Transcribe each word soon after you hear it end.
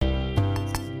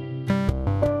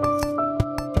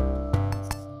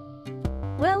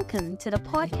Welcome to the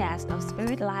podcast of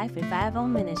Spirit Life Revival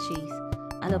Ministries,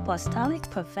 an apostolic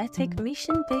prophetic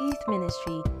mission-based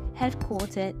ministry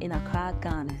headquartered in Accra,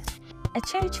 Ghana. A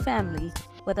church family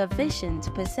with a vision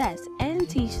to possess and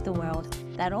teach the world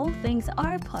that all things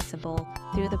are possible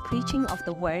through the preaching of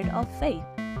the word of faith.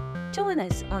 Join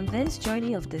us on this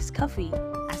journey of discovery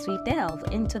as we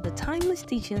delve into the timeless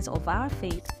teachings of our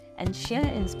faith and share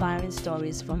inspiring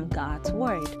stories from God's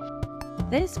word.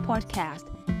 This podcast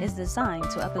is designed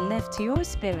to uplift your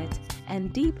spirit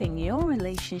and deepen your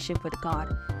relationship with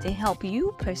God to help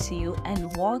you pursue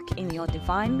and walk in your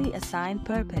divinely assigned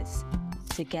purpose.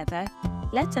 Together,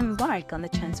 let's embark on a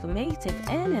transformative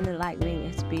and enlightening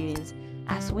experience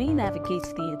as we navigate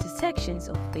the intersections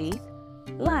of faith,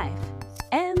 life,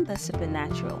 and the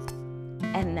supernatural.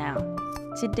 And now,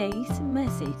 today's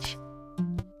message.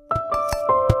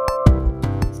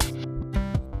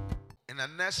 In the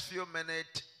next few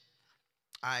minutes,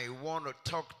 I want to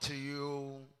talk to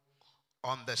you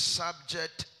on the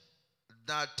subject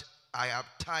that I have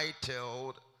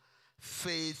titled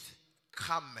Faith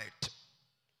Cometh.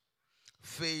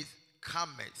 Faith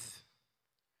cometh.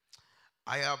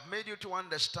 I have made you to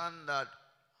understand that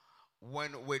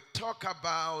when we talk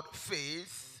about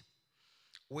faith,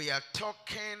 we are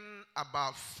talking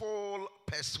about full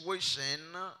persuasion,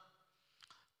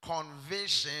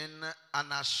 conviction, and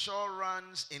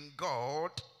assurance in God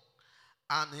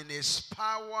and in his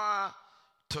power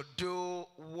to do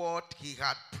what he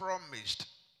had promised.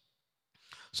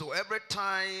 So every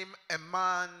time a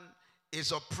man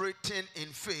is operating in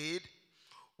faith,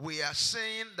 we are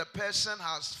saying the person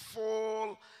has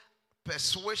full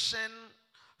persuasion,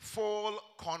 full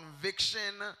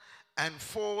conviction, and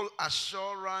full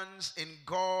assurance in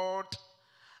God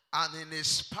and in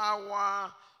his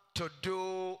power to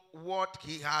do what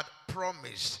he had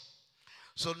promised.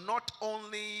 So not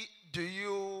only do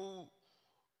you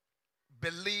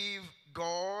believe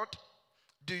God,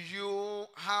 do you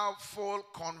have full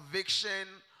conviction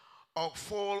or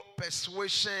full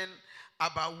persuasion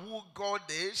about who God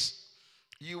is,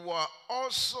 you are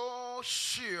also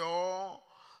sure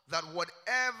that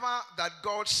whatever that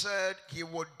God said he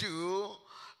would do,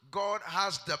 God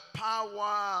has the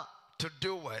power to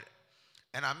do it.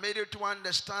 And I made you to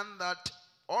understand that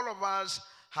all of us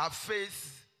have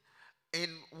faith in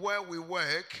where we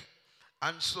work.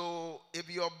 And so if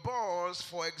your boss,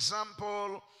 for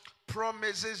example,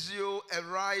 promises you a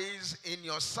rise in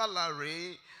your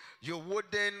salary, you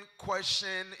wouldn't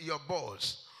question your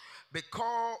boss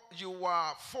because you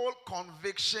are full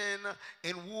conviction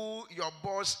in who your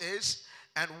boss is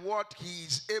and what he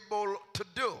is able to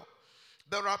do.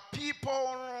 There are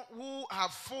people who are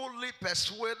fully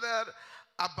persuaded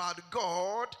about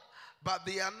God, but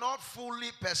they are not fully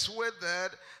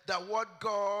persuaded that what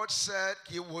God said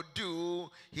he would do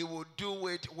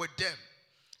it with them.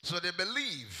 So they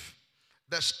believe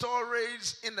the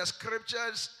stories in the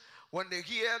scriptures. When they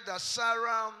hear that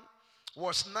Sarah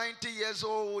was 90 years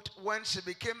old when she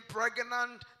became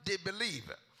pregnant, they believe.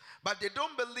 But they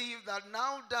don't believe that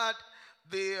now that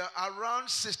they are around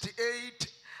 68,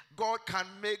 God can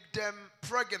make them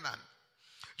pregnant.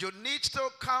 You need to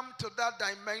come to that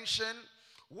dimension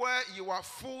where you are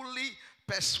fully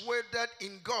persuaded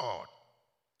in God.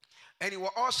 And you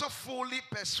are also fully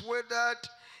persuaded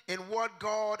in what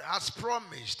God has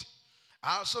promised.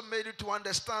 I also made you to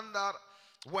understand that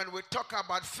when we talk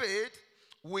about faith,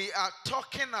 we are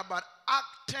talking about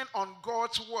acting on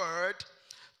God's word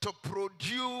to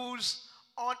produce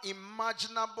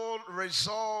unimaginable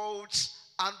results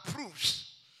and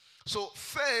proofs. So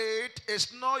faith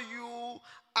is not you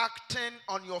acting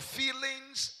on your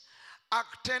feelings,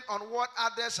 acting on what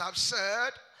others have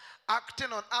said,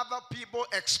 acting on other people's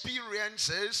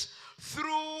experiences.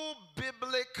 Through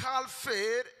biblical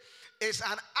faith is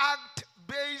an act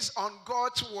based on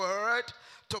God's word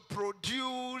to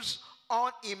produce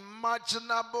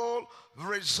unimaginable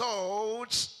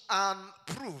results and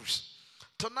proofs.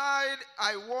 Tonight,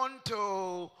 I want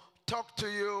to talk to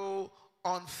you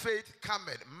on faith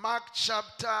cometh. Mark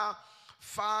chapter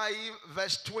 5,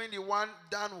 verse 21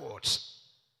 downwards.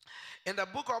 In the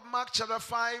book of Mark chapter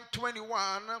 5,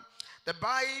 21, the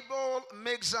Bible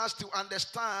makes us to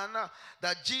understand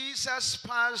that Jesus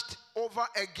passed over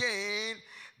again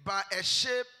by a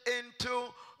ship into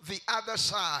the other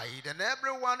side. And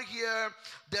everyone here,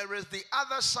 there is the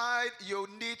other side you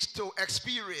need to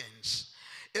experience.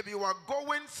 If you are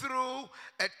going through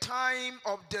a time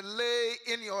of delay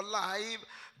in your life,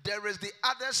 there is the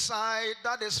other side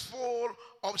that is full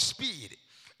of speed.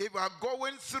 If you are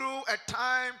going through a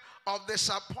time of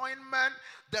disappointment,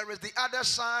 there is the other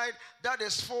side that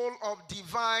is full of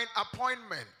divine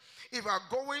appointment. If you are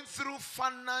going through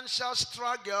financial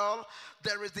struggle,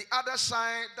 there is the other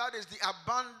side, that is the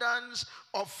abundance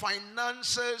of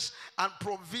finances and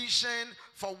provision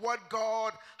for what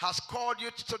God has called you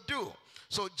to do.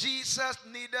 So Jesus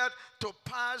needed to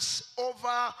pass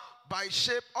over by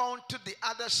ship onto the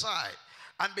other side.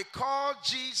 And because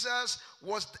Jesus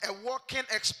was a walking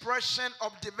expression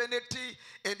of divinity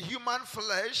in human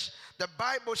flesh, the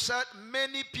Bible said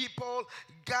many people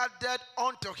gathered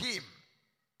unto him.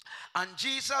 And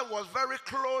Jesus was very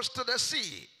close to the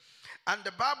sea. And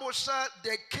the Bible said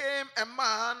there came a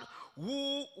man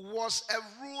who was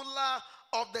a ruler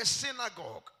of the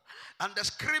synagogue. And the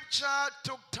scripture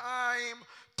took time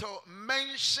to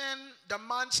mention the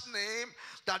man's name,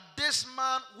 that this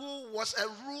man who was a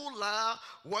ruler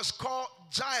was called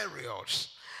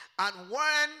Jairus. And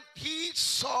when he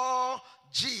saw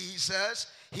Jesus,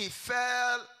 he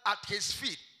fell at his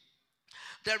feet.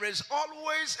 There is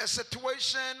always a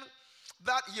situation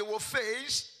that you will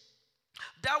face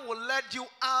that will let you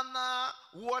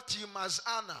honor what you must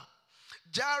honor.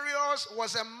 Jairus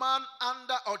was a man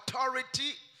under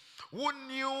authority who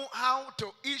knew how to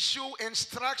issue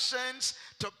instructions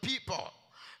to people.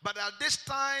 But at this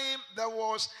time, there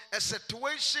was a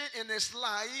situation in his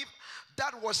life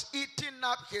that was eating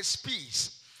up his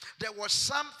peace. There was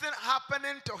something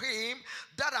happening to him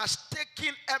that has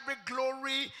taken every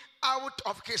glory out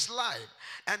of his life.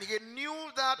 And he knew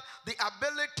that the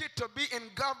ability to be in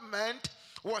government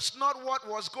was not what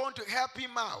was going to help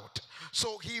him out.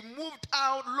 So he moved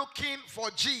out looking for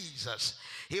Jesus.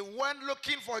 He went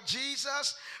looking for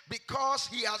Jesus because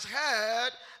he has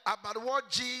heard about what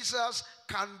Jesus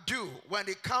can do when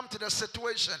it comes to the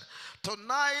situation.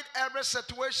 Tonight, every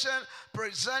situation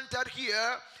presented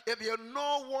here, if you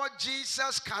know what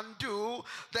Jesus can do,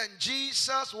 then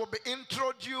Jesus will be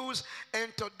introduced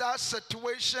into that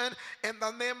situation in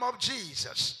the name of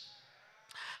Jesus.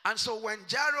 And so when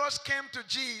Jairus came to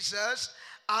Jesus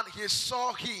and he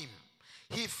saw him,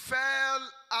 he fell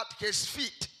at his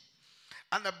feet.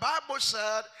 And the Bible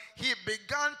said he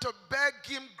began to beg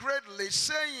him greatly,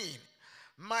 saying,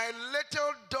 "My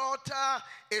little daughter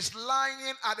is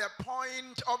lying at the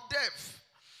point of death."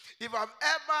 If I've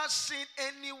ever seen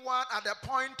anyone at the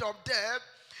point of death,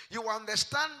 you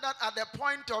understand that at the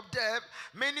point of death,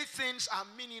 many things are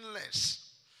meaningless.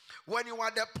 When you are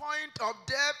at the point of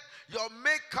death, your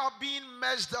makeup being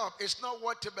messed up is not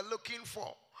what you'll be looking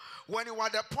for. When you are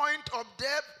at the point of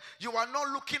death, you are not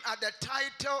looking at the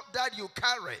title that you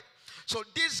carry. So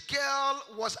this girl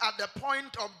was at the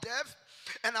point of death,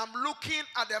 and I'm looking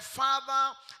at the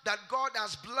father that God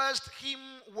has blessed him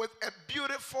with a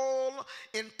beautiful,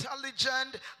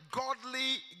 intelligent,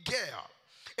 godly girl.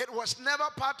 It was never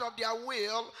part of their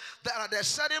will that at a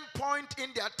certain point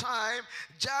in their time,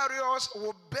 Jairus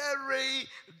would bury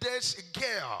this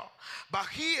girl. But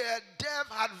here, death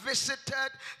had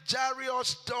visited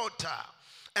Jairus' daughter,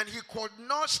 and he could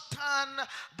not stand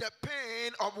the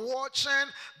pain of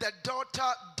watching the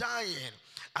daughter dying.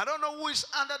 I don't know who is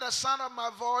under the sound of my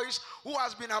voice who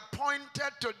has been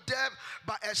appointed to death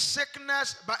by a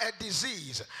sickness, by a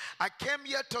disease. I came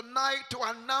here tonight to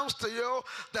announce to you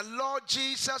the Lord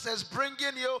Jesus is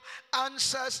bringing you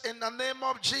answers in the name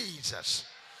of Jesus.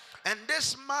 And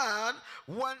this man,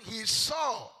 when he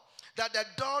saw that the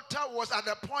daughter was at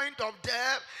the point of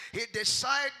death, he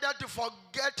decided to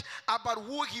forget about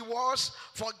who he was,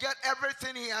 forget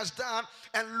everything he has done,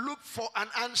 and look for an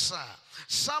answer.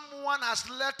 Someone has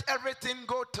let everything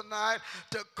go tonight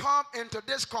to come into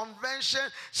this convention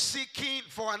seeking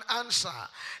for an answer.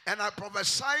 And I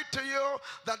prophesy to you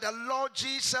that the Lord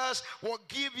Jesus will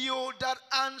give you that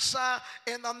answer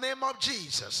in the name of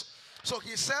Jesus. So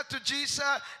he said to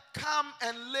Jesus, "Come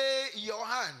and lay your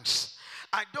hands."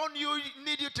 I don't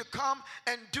need you to come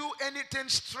and do anything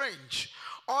strange.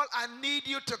 All I need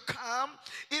you to come,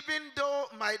 even though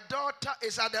my daughter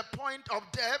is at the point of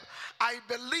death, I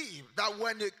believe that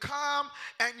when you come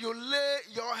and you lay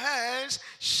your hands,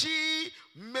 she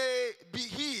may be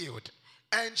healed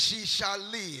and she shall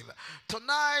live.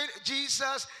 Tonight,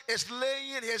 Jesus is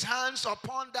laying his hands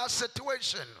upon that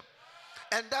situation,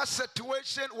 and that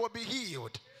situation will be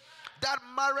healed. That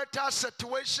marital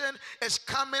situation is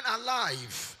coming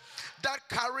alive. That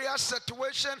career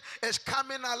situation is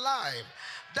coming alive.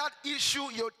 That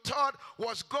issue you thought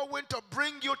was going to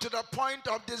bring you to the point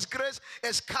of disgrace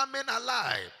is coming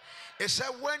alive. It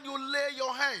said when you lay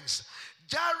your hands.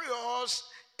 Jairus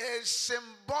is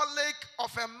symbolic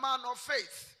of a man of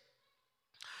faith.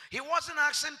 He wasn't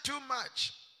asking too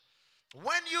much.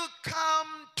 When you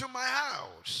come to my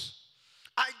house,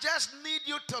 I just need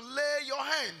you to lay your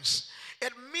hands.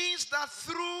 It means that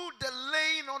through the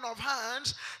laying on of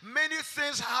hands, many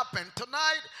things happen.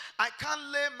 Tonight, I can't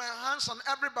lay my hands on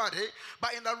everybody,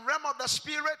 but in the realm of the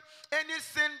spirit,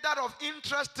 anything that of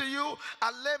interest to you,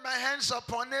 I lay my hands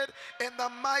upon it in the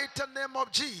mighty name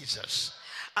of Jesus.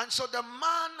 And so the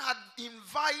man had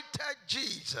invited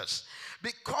Jesus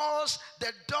because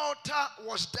the daughter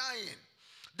was dying.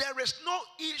 There is no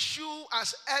issue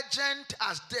as urgent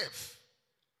as death.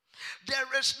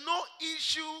 There is no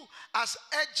issue as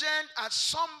urgent as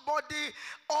somebody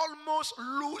almost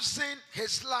losing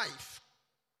his life.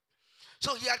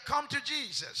 So he had come to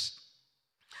Jesus,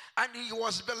 and he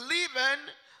was believing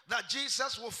that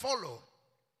Jesus will follow.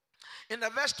 In the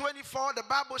verse 24, the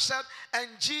Bible said, and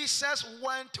Jesus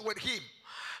went with him.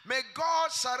 May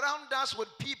God surround us with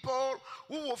people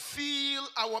who will feel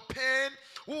our pain,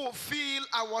 who will feel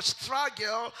our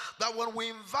struggle, that when we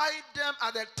invite them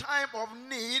at a time of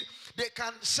need, they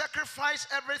can sacrifice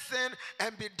everything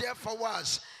and be there for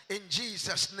us in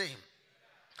Jesus' name.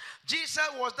 Jesus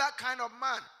was that kind of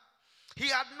man. He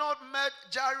had not met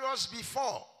Jairus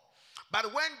before. But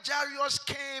when Jairus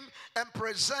came and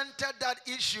presented that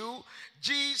issue,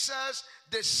 Jesus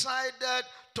decided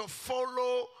to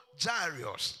follow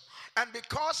Jairus. And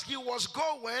because he was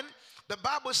going, the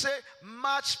Bible says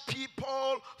much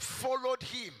people followed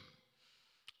him.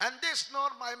 And this is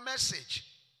not my message.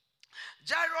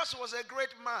 Jairus was a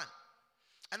great man.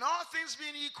 And all things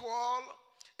being equal,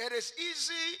 it is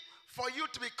easy for you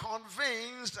to be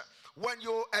convinced when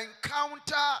you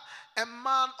encounter a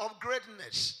man of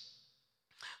greatness.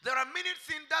 There are many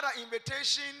things that are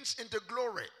invitations into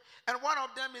glory. And one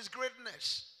of them is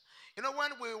greatness. You know, when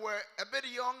we were a bit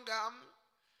younger,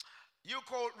 you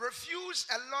could refuse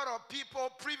a lot of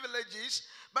people privileges,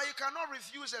 but you cannot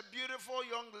refuse a beautiful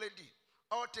young lady,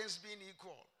 all things being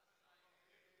equal.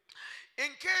 In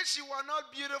case you are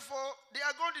not beautiful, they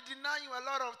are going to deny you a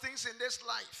lot of things in this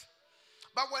life.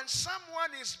 But when someone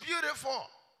is beautiful,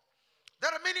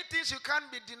 there are many things you can't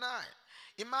be denied.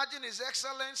 Imagine His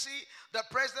Excellency, the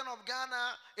President of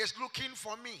Ghana, is looking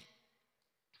for me.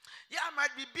 Yeah, I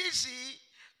might be busy,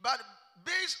 but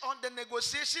based on the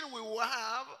negotiation we will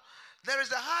have, there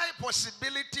is a high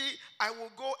possibility I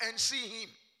will go and see him.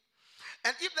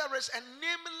 And if there is a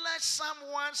nameless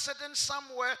someone sitting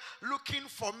somewhere looking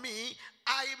for me,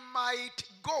 I might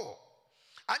go.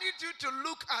 I need you to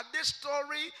look at this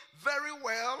story very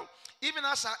well, even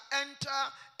as I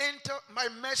enter my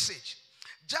message.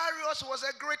 Jairus was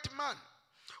a great man.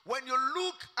 When you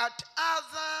look at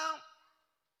other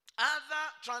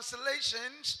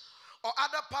translations or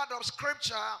other part of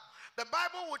scripture, the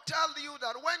Bible will tell you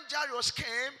that when Jairus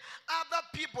came, other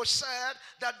people said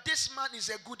that this man is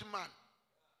a good man.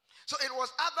 So it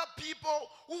was other people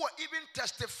who were even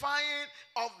testifying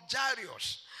of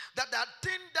Jairus, that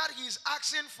thing that he's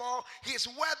asking for, he's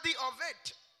worthy of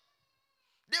it.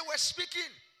 They were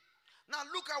speaking. Now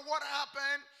look at what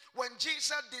happened when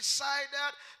Jesus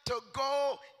decided to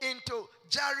go into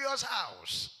Jairus'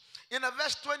 house. In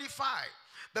verse 25,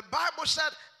 the Bible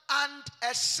said, and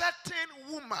a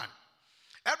certain woman.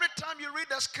 Every time you read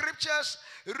the scriptures,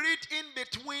 read in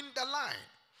between the line.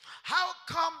 How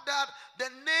come that the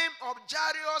name of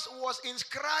Jairus was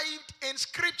inscribed in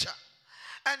scripture,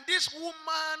 and this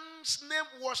woman's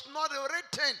name was not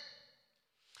written?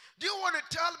 Do you want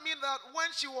to tell me that when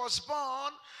she was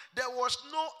born, there was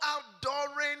no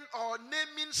outdooring or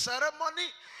naming ceremony?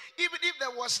 Even if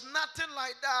there was nothing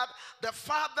like that, the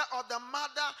father or the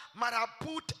mother might have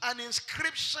put an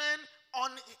inscription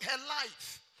on her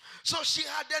life. So she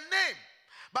had a name.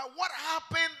 But what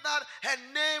happened that her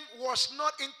name was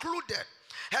not included?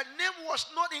 Her name was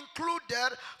not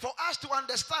included for us to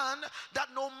understand that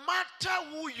no matter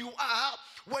who you are,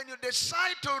 when you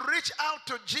decide to reach out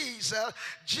to Jesus,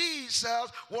 Jesus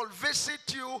will visit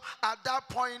you at that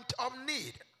point of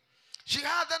need. She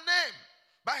had a name,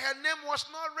 but her name was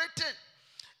not written.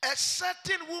 A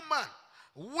certain woman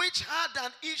which had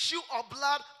an issue of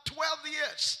blood 12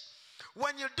 years.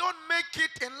 When you don't make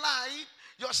it in life,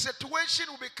 your situation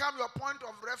will become your point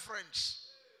of reference.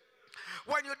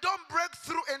 When you don't break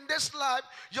through in this life,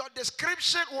 your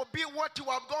description will be what you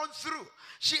have gone through.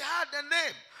 She had a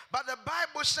name, but the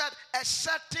Bible said a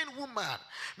certain woman.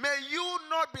 May you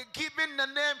not be given the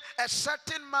name a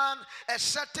certain man, a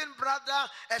certain brother,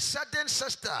 a certain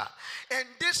sister. In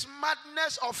this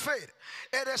madness of faith,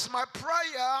 it is my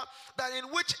prayer that in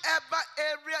whichever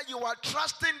area you are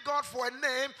trusting God for a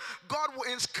name, God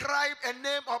will inscribe a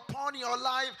name upon your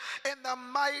life in the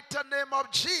mighty name of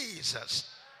Jesus.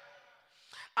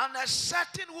 And a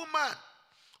certain woman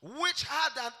which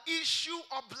had an issue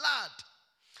of blood.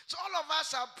 So all of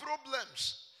us have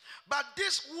problems. But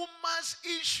this woman's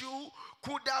issue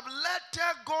could have let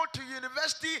her go to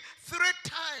university 3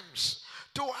 times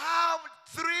to have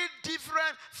 3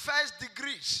 different first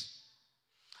degrees.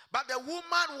 But the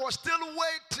woman was still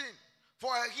waiting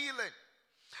for a healing.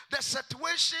 The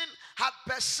situation had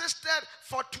persisted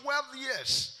for 12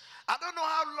 years. I don't know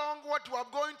how long what you are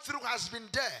going through has been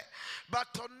there.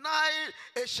 But tonight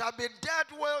it shall be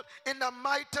dealt with in the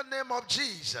mighty name of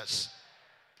Jesus.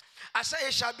 I say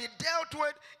it shall be dealt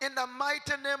with in the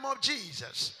mighty name of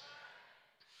Jesus.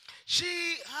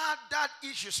 She had that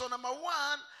issue. So number 1,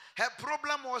 her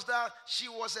problem was that she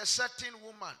was a certain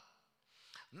woman.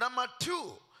 Number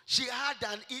 2, she had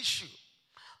an issue.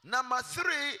 Number 3,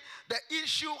 the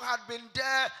issue had been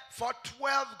there for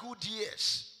 12 good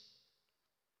years.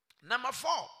 Number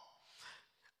 4,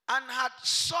 and had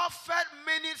suffered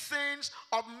many things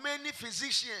of many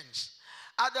physicians.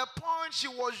 At the point she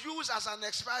was used as an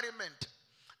experiment,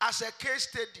 as a case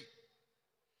study.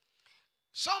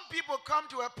 Some people come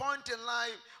to a point in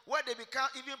life where they become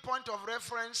even point of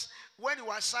reference when you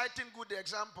are citing good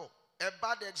example, a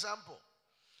bad example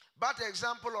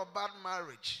of bad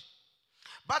marriage,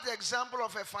 bad example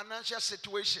of a financial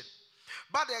situation,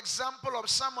 bad example of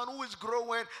someone who is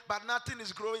growing but nothing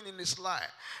is growing in his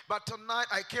life. But tonight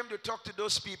I came to talk to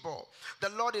those people. The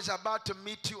Lord is about to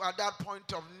meet you at that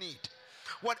point of need.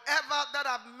 Whatever that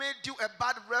have made you a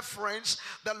bad reference,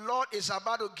 the Lord is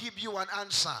about to give you an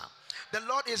answer. The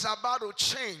Lord is about to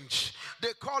change.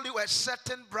 They call you a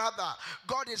certain brother.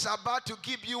 God is about to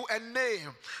give you a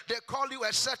name. They call you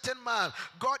a certain man.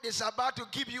 God is about to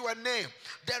give you a name.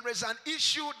 There is an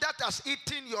issue that has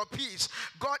eaten your peace.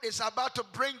 God is about to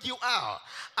bring you out.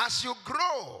 As you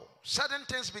grow, certain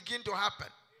things begin to happen.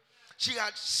 She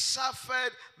had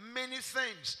suffered many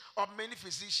things of many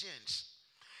physicians.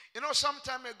 You know, some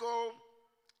time ago,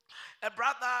 a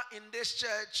brother in this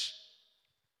church,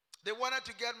 they wanted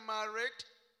to get married,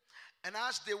 and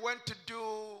as they went to do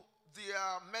the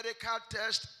medical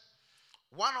test,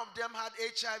 one of them had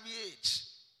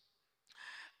HIV/AIDS.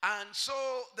 And so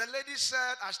the lady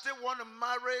said, I still want to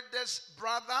marry this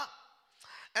brother.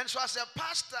 And so as a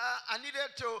pastor, I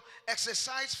needed to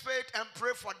exercise faith and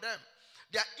pray for them.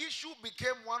 Their issue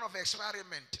became one of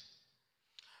experiment.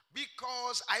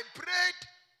 Because I prayed,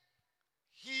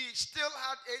 he still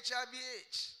had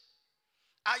HIV/AIDS.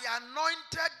 I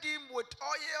anointed him with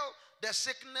oil, the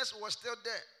sickness was still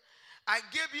there. I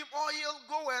gave him oil,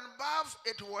 go and bath,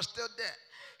 it was still there.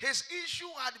 His issue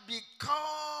had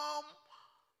become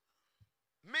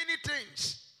many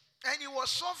things, and he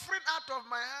was suffering out of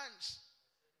my hands.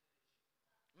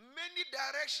 Many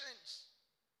directions.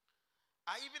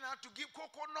 I even had to give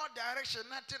coconut direction,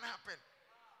 nothing happened.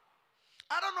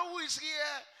 I don't know who is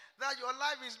here that your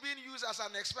life is being used as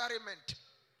an experiment.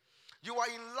 You are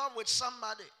in love with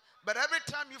somebody, but every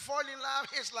time you fall in love,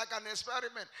 it's like an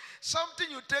experiment. Something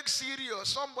you take serious,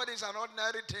 somebody is an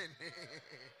ordinary thing.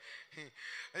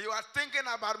 You are thinking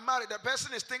about marriage, the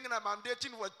person is thinking about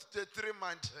dating for 3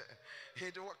 months.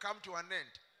 It will come to an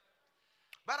end.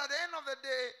 But at the end of the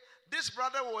day, this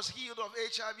brother was healed of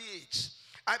HIV/AIDS.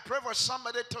 I pray for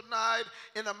somebody tonight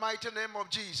in the mighty name of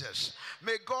Jesus.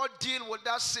 May God deal with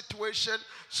that situation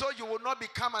so you will not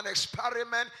become an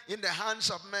experiment in the hands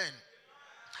of men.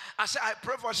 I say, I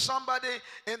pray for somebody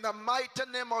in the mighty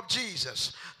name of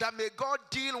Jesus that may God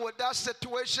deal with that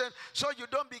situation so you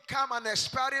don't become an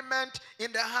experiment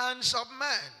in the hands of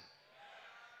men.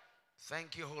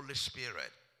 Thank you, Holy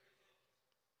Spirit.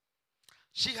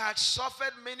 She had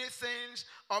suffered many things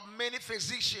of many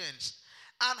physicians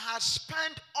and had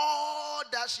spent all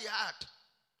that she had.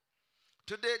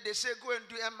 Today they say go and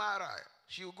do MRI.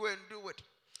 She will go and do it.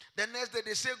 The next day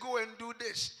they say go and do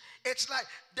this. It's like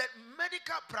the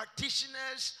medical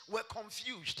practitioners were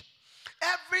confused.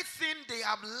 Everything they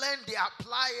have learned, they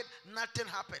apply it, nothing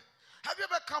happened. Have you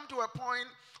ever come to a point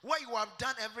where you have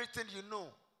done everything you know,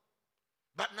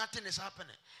 but nothing is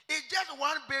happening? It's just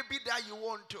one baby that you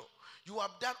want to. You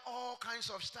have done all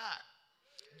kinds of stuff.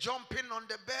 Jumping on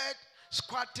the bed,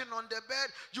 squatting on the bed.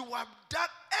 You have done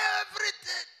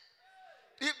everything.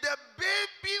 If the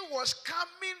baby was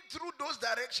coming through those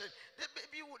directions, the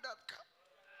baby would have come.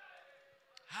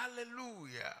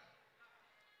 Hallelujah.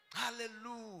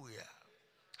 Hallelujah.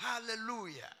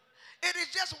 Hallelujah. It is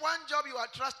just one job you are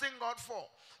trusting God for.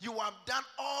 You have done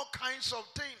all kinds of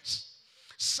things.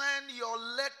 Send your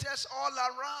letters all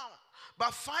around.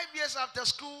 But 5 years after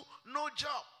school, no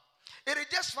job. It is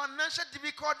just financial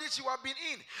difficulties you have been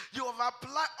in. You have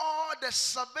applied all the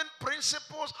 7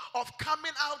 principles of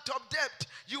coming out of debt.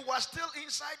 You are still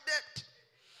inside debt.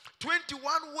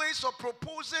 21 ways of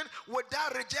proposing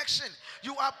without rejection.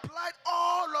 You applied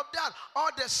all of that. All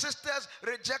the sisters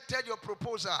rejected your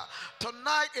proposal.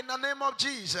 Tonight, in the name of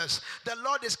Jesus, the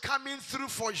Lord is coming through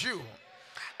for you.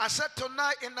 I said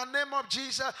tonight, in the name of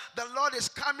Jesus, the Lord is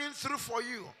coming through for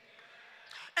you.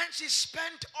 And she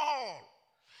spent all.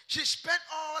 She spent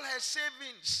all her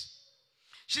savings.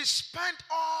 She spent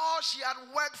all she had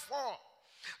worked for.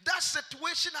 That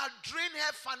situation had drained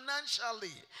her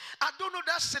financially. I don't know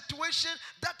that situation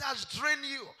that has drained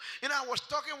you. You know, I was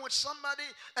talking with somebody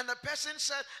and the person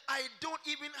said, I don't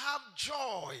even have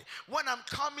joy when I'm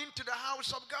coming to the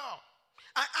house of God.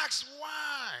 I asked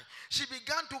why. She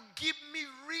began to give me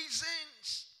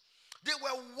reasons. They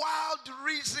were wild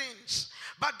reasons,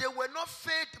 but they were not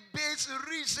faith-based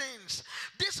reasons.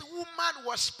 This woman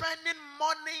was spending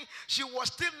money. She was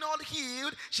still not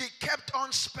healed. She kept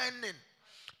on spending.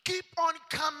 Keep on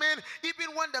coming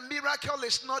even when the miracle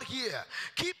is not here.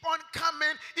 Keep on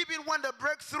coming even when the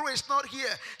breakthrough is not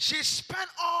here. She spent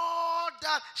all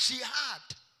that she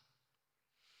had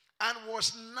and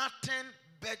was nothing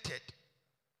bettered,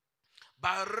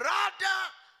 but rather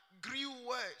grew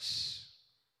worse.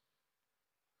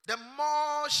 The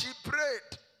more she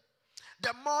prayed,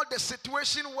 the more the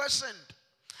situation worsened.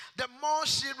 The more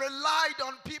she relied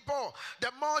on people, the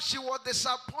more she was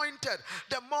disappointed.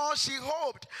 The more she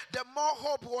hoped, the more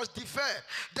hope was deferred.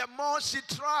 The more she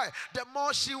tried, the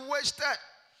more she wasted.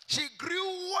 She grew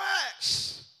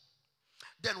worse.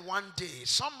 Then one day,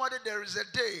 somebody, there is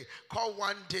a day called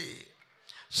one day.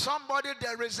 Somebody,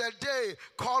 there is a day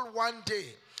called one day.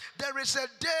 There is a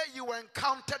day you will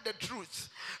encounter the truth.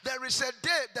 There is a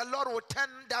day the Lord will turn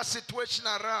that situation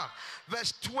around.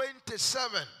 Verse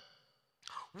 27.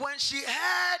 When she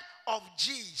heard of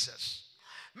Jesus,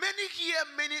 many hear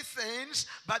many things,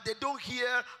 but they don't hear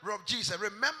of Jesus.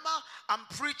 Remember, I'm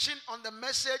preaching on the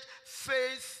message,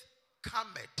 faith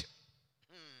cometh.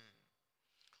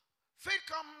 Faith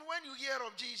comes when you hear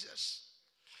of Jesus.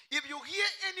 If you hear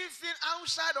anything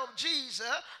outside of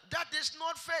Jesus, that is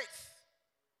not faith.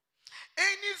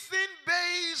 Anything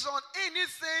based on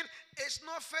anything is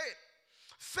not faith.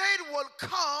 Faith will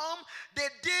come the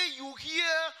day you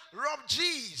hear of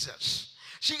Jesus.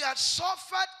 She had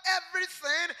suffered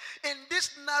everything in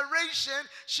this narration.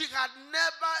 She had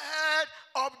never heard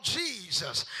of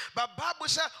Jesus. But Bible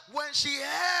said when she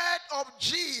heard of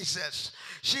Jesus,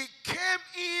 she came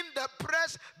in the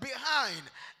press behind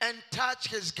and touched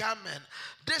his garment.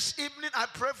 This evening I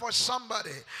pray for somebody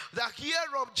that hear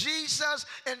of Jesus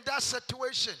in that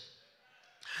situation.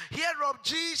 Hear of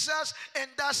Jesus in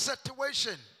that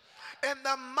situation. In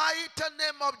the mighty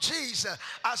name of Jesus.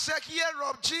 I said, hear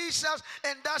of Jesus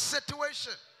in that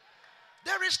situation.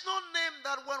 There is no name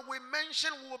that when we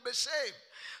mention we will be saved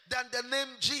than the name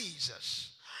Jesus.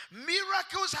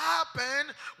 Miracles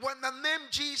happen when the name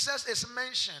Jesus is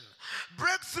mentioned.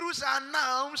 Breakthroughs are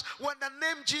announced when the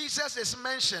name Jesus is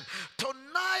mentioned.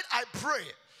 Tonight I pray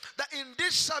that in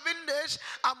these 7 days,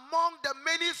 among the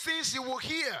many things you will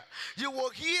hear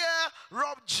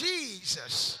of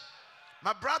Jesus.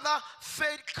 My brother,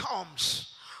 faith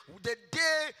comes the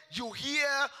day you hear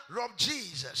of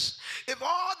Jesus. If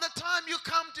all the time you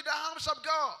come to the house of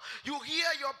God, you hear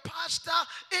your pastor,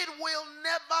 it will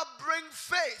never bring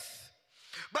faith.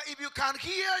 But if you can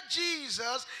hear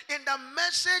Jesus in the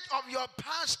message of your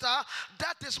pastor,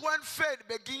 that is when faith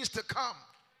begins to come.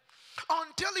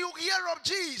 Until you hear of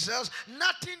Jesus,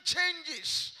 nothing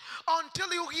changes.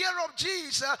 Until you hear of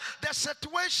Jesus, the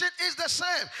situation is the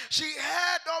same. She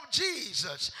heard of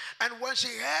Jesus. And when she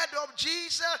heard of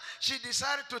Jesus, she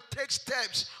decided to take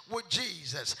steps with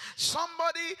Jesus.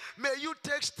 Somebody, may you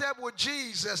take steps with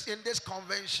Jesus in this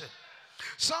convention.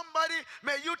 Somebody,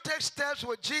 may you take steps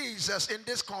with Jesus in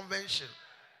this convention.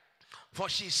 For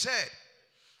she said,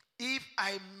 if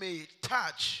I may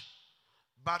touch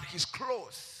but his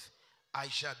clothes, I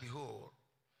shall be whole.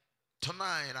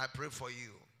 Tonight I pray for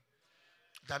you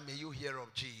that may you hear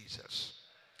of Jesus.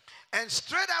 And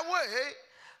straight away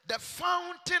the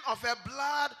fountain of her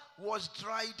blood was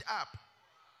dried up.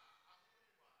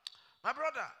 My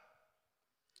brother.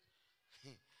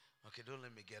 Okay, don't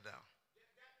let me get down.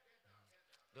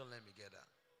 Don't let me get down.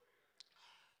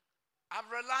 I've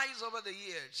realized over the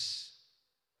years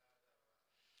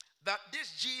that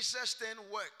this Jesus thing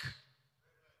works.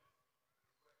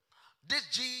 This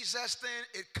Jesus thing,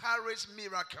 it carries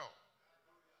miracle.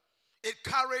 It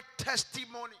carries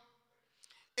testimony.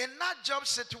 In that job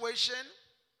situation,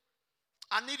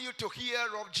 I need you to hear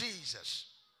of Jesus.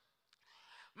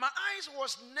 My eyes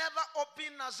was never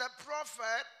open as a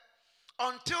prophet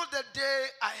until the day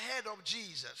I heard of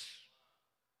Jesus.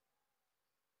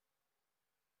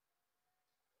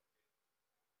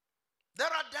 There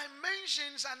are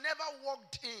dimensions I never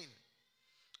walked in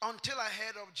until I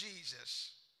heard of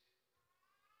Jesus.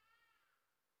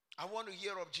 I want to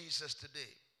hear of Jesus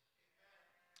today.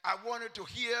 I wanted to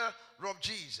hear of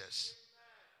Jesus.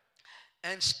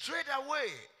 And straight away,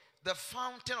 the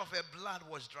fountain of her blood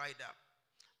was dried up.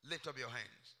 Lift up your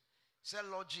hands. Say,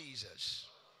 Lord Jesus,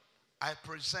 I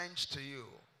present to you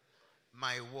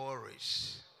my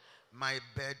worries, my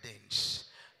burdens,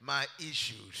 my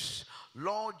issues.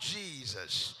 Lord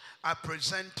Jesus, I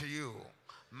present to you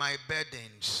my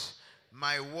burdens,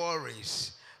 my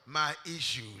worries, my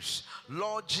issues.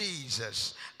 Lord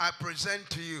Jesus, I present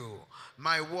to you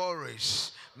my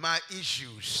worries, my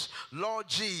issues. Lord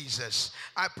Jesus,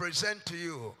 I present to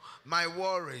you my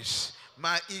worries,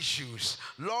 my issues.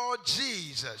 Lord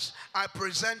Jesus, I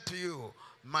present to you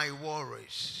my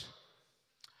worries.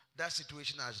 That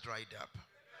situation has dried up.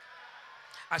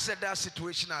 I said that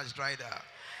situation has dried up.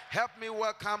 Help me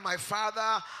welcome my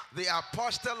father, the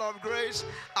apostle of grace,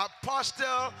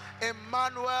 Apostle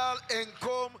Emmanuel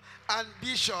Nkom, and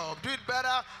Bishop. Do it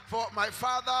better for my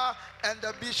father and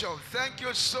the bishop. Thank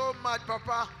you so much,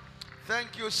 Papa.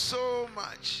 Thank you so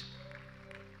much.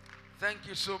 Thank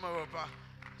you so much, Papa.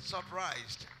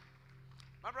 Surprised.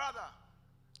 My brother,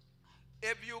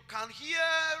 if you can hear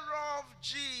of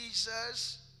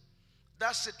Jesus,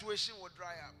 that situation will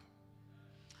dry up.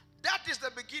 That is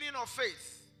the beginning of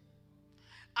faith.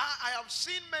 I have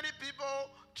seen many people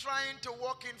trying to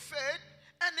walk in faith,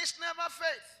 and it's never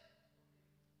faith.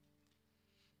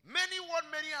 What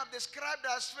many have described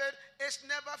as faith is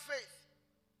never faith.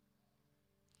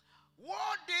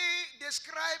 What they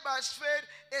describe as faith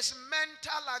is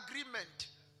mental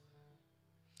agreement.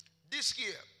 This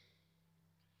year,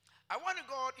 I went to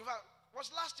God, if I was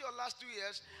last year or last 2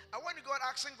 years, I went to God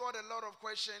asking God a lot of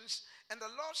questions, and the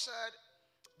Lord said,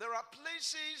 there are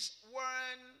places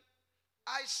when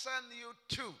I send you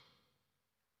to.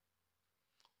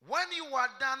 When you are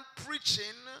done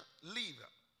preaching, leave.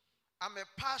 I'm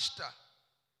a pastor.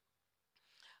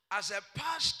 As a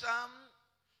pastor,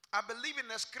 I believe in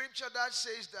a scripture that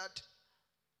says that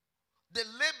the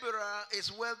laborer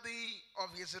is worthy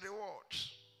of his reward.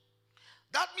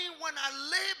 That means when I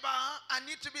labor, I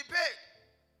need to be paid.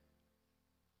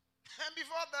 And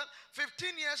before that,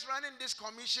 15 years running this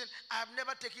commission, I have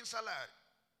never taken salary.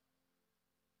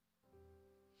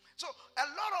 So a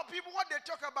lot of people, what they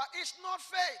talk about is not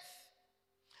faith.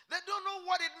 They don't know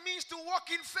what it means to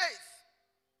walk in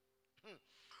faith.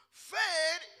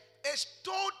 Faith is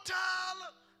total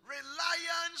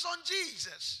reliance on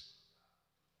Jesus.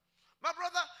 My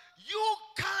brother, you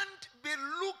can't be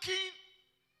looking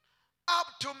up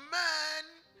to man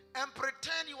and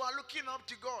pretend you are looking up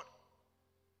to God.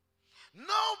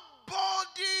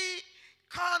 Nobody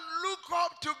can look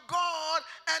up to God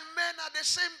and man at the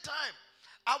same time.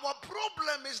 Our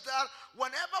problem is that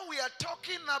whenever we are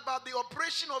talking about the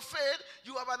operation of faith,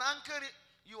 you have an anchor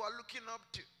you are looking up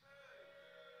to.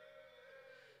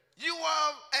 You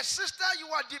have a sister you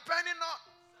are depending on.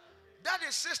 That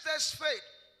is sister's faith.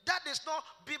 That is not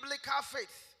biblical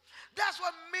faith. That's why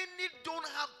many don't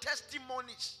have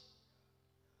testimonies.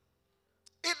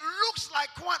 It looks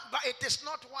like one, but it is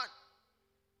not one.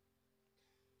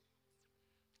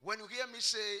 When you hear me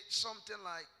say something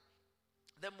like,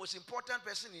 the most important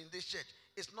person in this church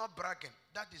is not bragging.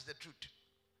 That is the truth.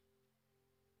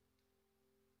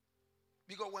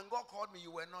 Because when God called me,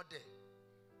 you were not there.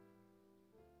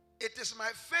 It is my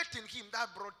faith in him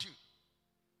that brought you.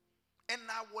 And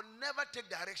I will never take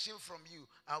direction from you.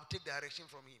 I will take direction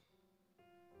from him.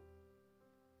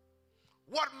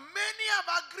 What many have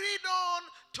agreed on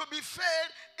to be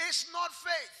faith is not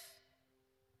faith.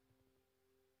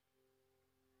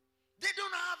 They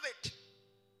don't have it.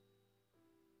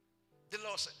 The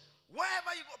Lord said,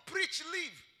 wherever you go, preach,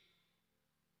 live.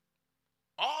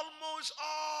 Almost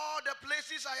all the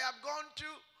places I have gone to,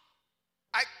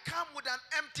 I come with an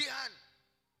empty hand.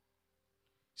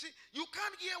 See, you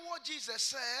can't hear what Jesus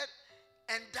said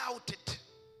and doubt it.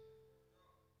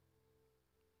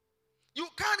 You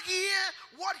can't hear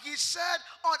what he said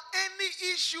on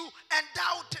any issue and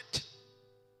doubt it.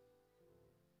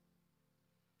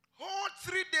 All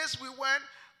 3 days we went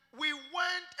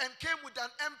and came with an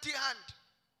empty hand.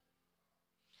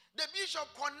 The bishop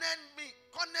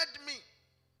connected me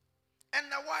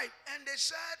and the wife, and they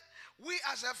said, we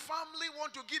as a family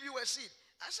want to give you a seat.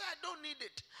 I said, I don't need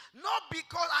it. Not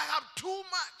because I have too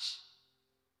much.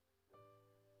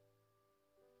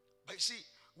 But you see,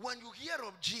 when you hear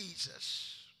of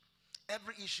Jesus,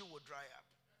 every issue will dry up.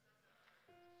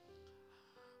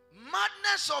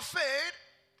 Madness of faith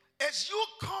is you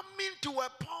coming to a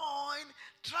point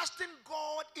trusting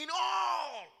God in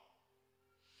all.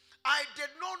 I did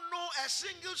not know a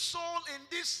single soul in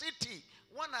this city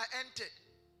when I entered.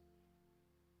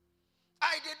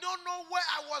 I did not know where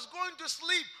I was going to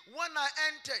sleep when I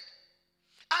entered.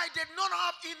 I did not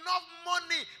have enough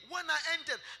money when I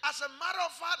entered. As a matter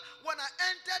of fact, when I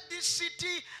entered this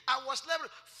city, I was left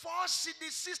with 4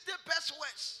 cities, 60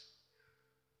 pesos.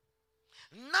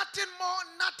 Nothing more,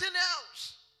 nothing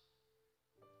else.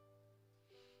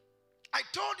 I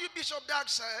told you, Bishop Doug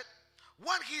said,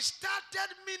 when he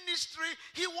started ministry,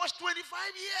 he was 25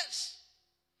 years.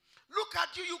 Look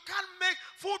at you, you can't make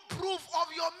full proof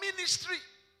of your ministry.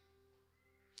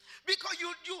 Because you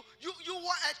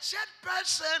were a church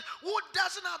person who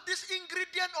doesn't have this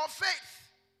ingredient of faith.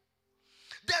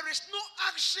 There is no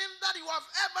action that you have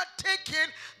ever taken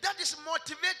that is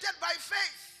motivated by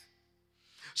faith.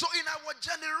 So in our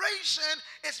generation,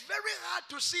 it's very hard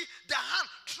to see the hand,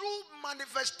 true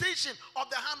manifestation of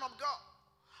the hand of God.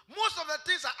 Most of the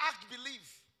things are act believe.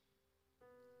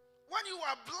 When you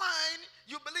are blind,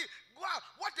 you believe. Wow,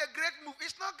 what a great move.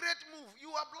 It's not great move.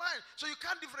 You are blind, so you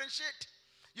can't differentiate.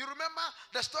 You remember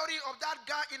the story of that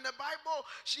guy in the Bible?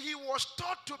 He was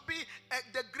taught to be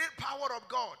the great power of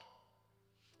God.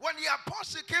 When the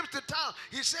apostle came to town,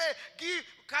 he said,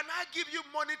 can I give you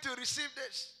money to receive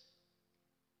this?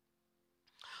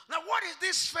 Now, what is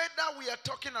this faith that we are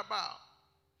talking about?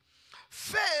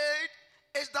 Faith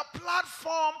is the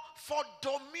platform for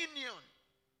dominion.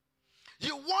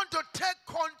 You want to take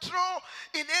control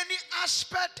in any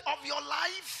aspect of your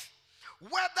life,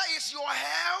 whether it's your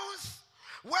health,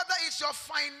 whether it's your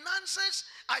finances.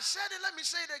 I said it, let me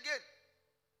say it again.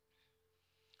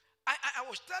 I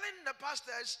was telling the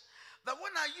pastors that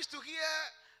when I used to hear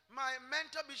my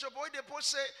mentor, Bishop Oyedepo,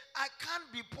 say, I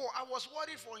can't be poor, I was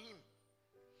worried for him.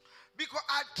 Because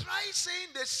I tried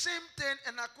saying the same thing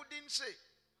and I couldn't say.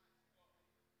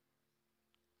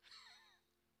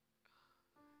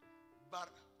 But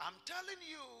I'm telling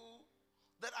you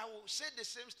that I will say the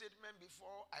same statement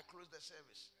before I close the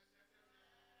service.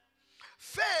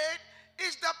 Faith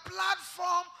is the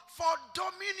platform for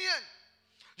dominion.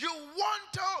 You want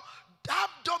to have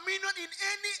dominion in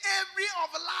any area of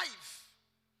life.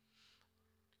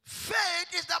 Faith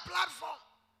is the platform.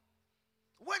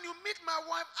 When you meet my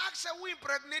wife, ask her who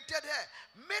impregnated her.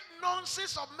 Make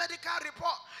nonsense of medical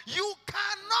report. You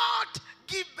cannot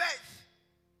give birth.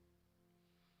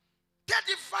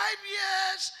 35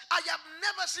 years, I have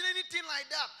never seen anything like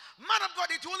that. Man of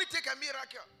God, it will only take a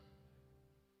miracle.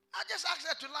 I just asked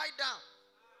her to lie down.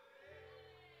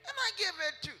 And I gave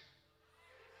her 2.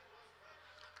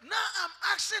 Now I'm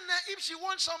asking her if she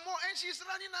wants some more, and she's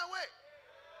running away.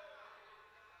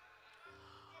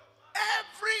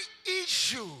 Every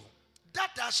issue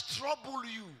that has troubled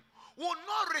you will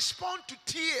not respond to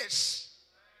tears.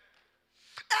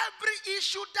 Every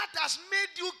issue that has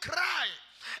made you cry,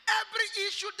 every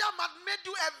issue that has made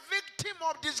you a victim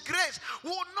of disgrace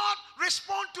will not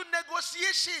respond to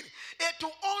negotiation. It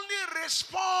will only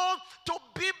respond to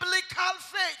biblical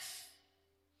faith.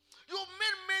 You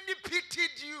many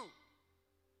pitied you.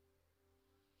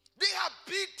 They have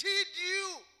pitied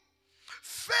you.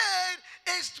 Faith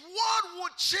is what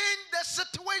will change the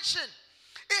situation.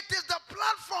 It is the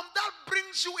platform that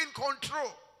brings you in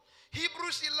control.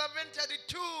 Hebrews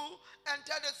 11:32 and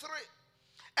 33.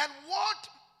 And what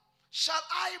shall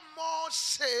I more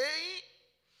say?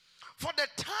 For the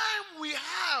time we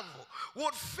have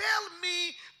would fail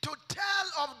me to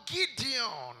tell of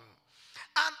Gideon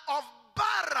and of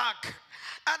Barak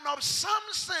and of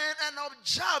Samson and of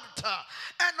Jephthah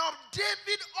and of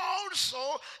David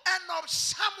also and of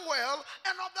Samuel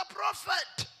and of the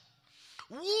prophet,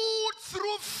 who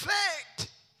through faith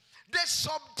they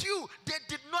subdue, they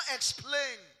did not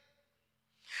explain.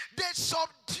 They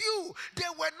subdue, they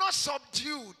were not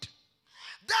subdued.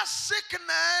 That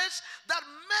sickness, that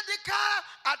medical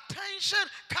attention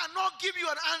cannot give you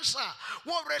an answer,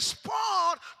 will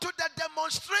respond to the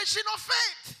demonstration of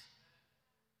faith.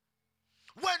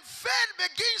 When faith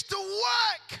begins to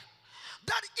work,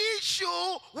 that issue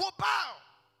will bow.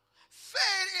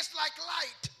 Faith is like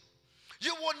light.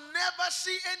 You will never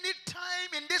see any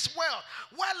time in this world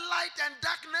where light and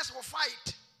darkness will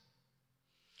fight.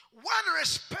 One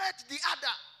respects the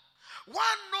other.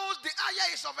 One knows the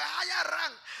higher is of a higher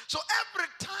rank. So every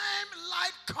time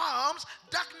light comes,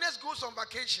 darkness goes on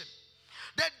vacation.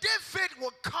 The day faith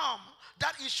will come,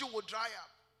 that issue will dry up.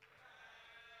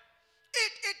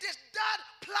 It is that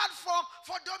platform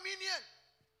for dominion.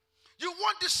 You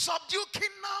want to subdue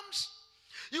kingdoms.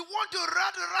 You want to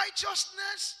run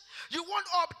righteousness. You want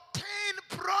to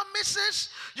obtain promises.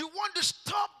 You want to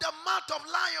stop the mouth of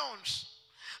lions.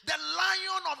 The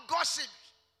lion of gossip.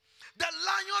 The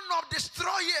lion of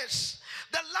destroyers.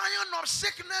 the lion of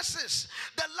sicknesses,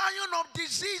 the lion of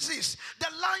diseases, the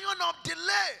lion of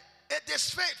delay. It is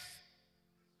faith.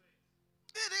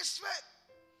 It is faith.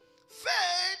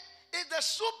 Faith is the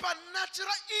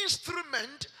supernatural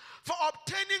instrument for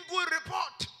obtaining good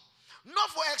report, not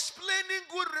for explaining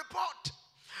good report.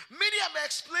 Many have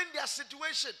explained their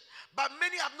situation, but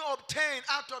many have not obtained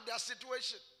out of their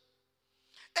situation.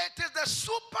 It is the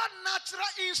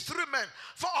supernatural instrument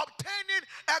for obtaining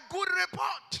a good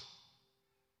report.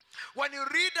 When you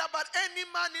read about any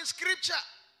man in scripture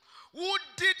who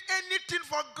did anything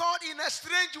for God in a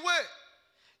strange way,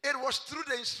 it was through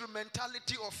the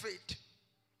instrumentality of faith.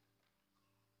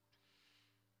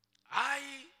 I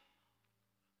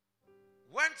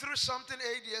went through something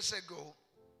 8 years ago.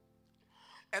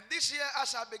 And this year,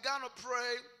 as I began to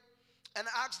pray and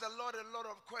ask the Lord a lot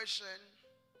of questions,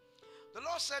 the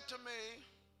Lord said to me,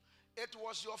 it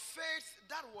was your faith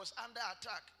that was under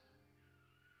attack.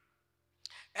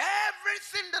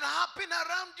 Everything that happened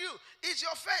around you is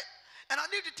your faith. And I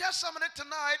need to tell somebody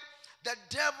tonight, the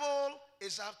devil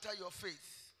is after your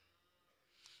faith.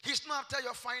 He's not after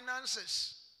your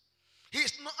finances.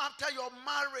 He's not after your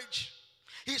marriage.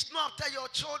 He's not after your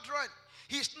children.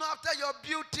 He's not after your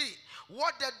beauty.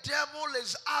 What the devil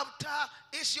is after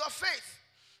is your faith.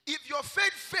 If your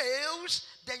faith fails,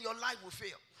 then your life will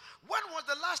fail. When was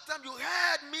the last time you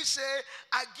heard me say,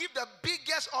 I give the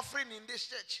biggest offering in this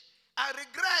church? I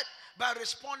regret by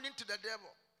responding to the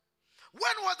devil.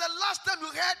 When was the last time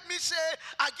you heard me say,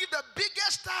 I give the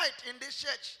biggest tithe in this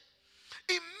church?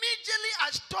 Immediately I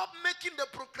stopped making the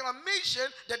proclamation,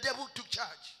 the devil took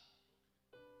charge.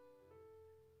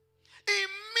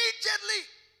 Immediately,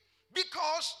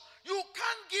 because you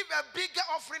can't give a bigger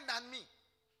offering than me.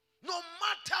 No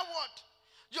matter what,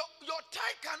 your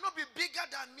tithe cannot be bigger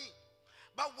than me.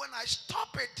 But when I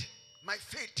stop it, my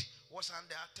faith was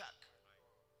under attack.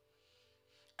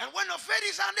 And when your faith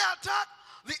is under attack,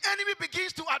 the enemy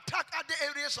begins to attack other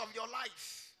areas of your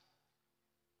life.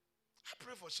 I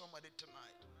pray for somebody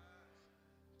tonight.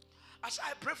 As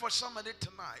I pray for somebody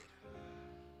tonight,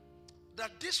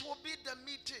 that this will be the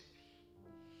meeting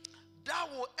that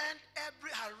will end every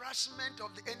harassment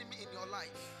of the enemy in your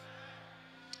life.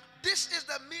 This is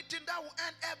the meeting that will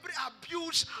end every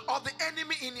abuse of the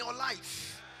enemy in your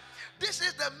life. This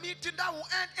is the meeting that will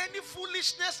end any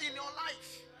foolishness in your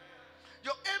life.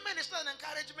 Your amen is not an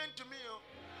encouragement to me.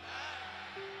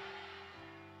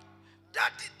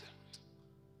 That it.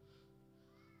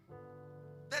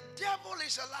 The devil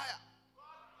is a liar.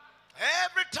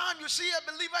 Every time you see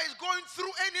a believer is going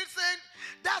through anything,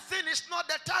 that thing is not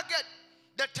the target.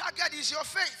 The target is your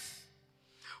faith.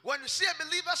 When you see a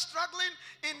believer struggling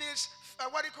in his,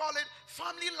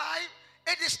 family life,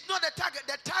 it is not the target.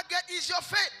 The target is your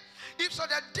faith. If so,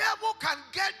 the devil can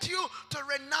get you to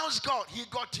renounce God. He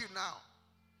got you now.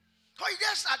 So he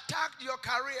just attacked your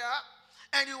career,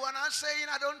 and you were not saying,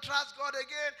 I don't trust God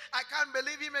again. I can't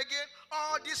believe him again.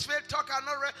 All this faith talk are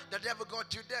not real. The devil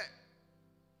got you there.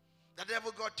 The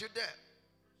devil got you there.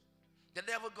 The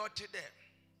devil got you there.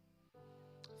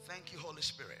 Thank you, Holy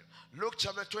Spirit. Luke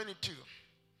chapter 22,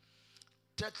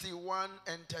 31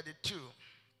 and 32.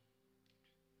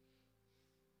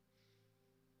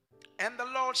 And the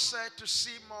Lord said to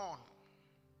Simon,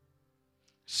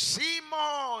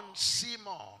 Simon,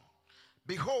 Simon,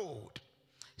 behold,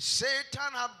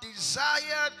 Satan hath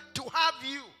desired to have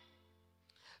you,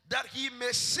 that he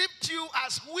may sift you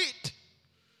as wheat.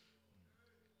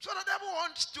 So the devil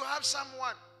wants to have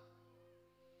someone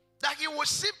that he will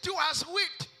sift you as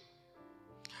wheat.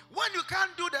 When you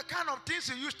can't do the kind of things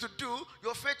you used to do,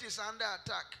 your faith is under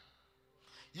attack.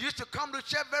 You used to come to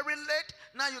church very late.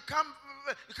 Now you come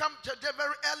to church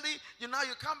very early. You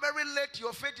come very late.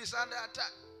 Your faith is under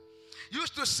attack. You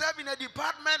used to serve in a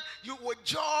department. You with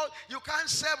joy. You can't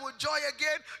serve with joy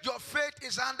again. Your faith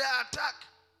is under attack.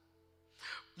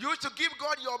 You used to give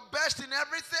God your best in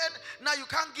everything. Now you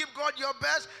can't give God your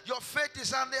best. Your faith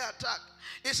is under attack.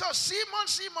 It says, Simon,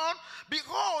 Simon,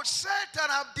 behold, Satan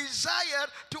hath desired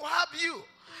to have you,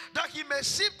 that he may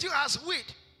sift you as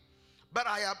wheat. But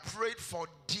I have prayed for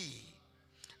thee,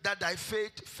 that thy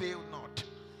faith fail not.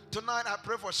 Tonight I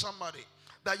pray for somebody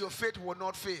that your faith will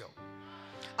not fail.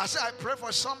 I say I pray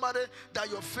for somebody that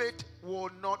your faith will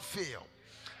not fail.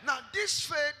 Now this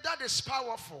faith that is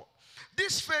powerful,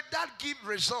 this faith that gives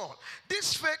result,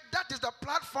 this faith that is the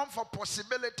platform for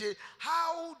possibility.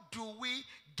 How do we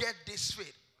get this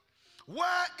faith?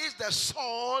 Where is the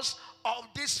source of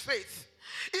this faith?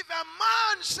 If a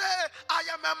man say, I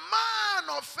am a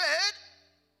man of faith,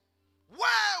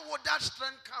 where would that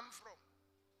strength come from?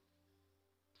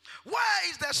 Where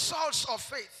is the source of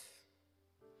faith?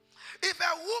 If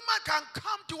a woman can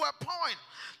come to a point,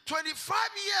 25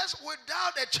 years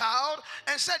without a child,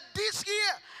 and said, this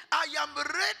year I am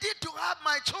ready to have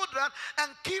my children,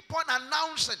 and keep on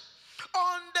announcing,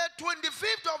 on the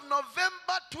 25th of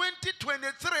November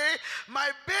 2023, my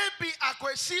baby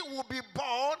Akwesi will be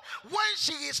born, when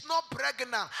she is not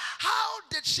pregnant. How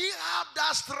did she have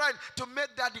that strength to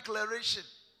make that declaration?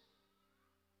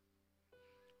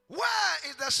 Where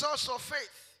is the source of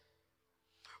faith?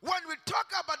 When we talk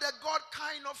about the God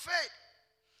kind of faith,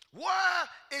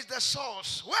 where is the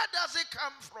source? Where does it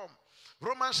come from?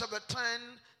 Romans chapter 10,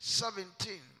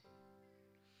 17.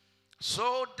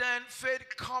 So then faith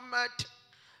cometh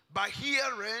by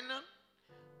hearing,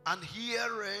 and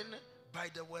hearing by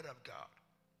the word of God.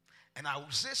 And I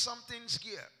will say some things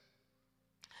here,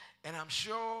 and I'm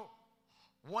sure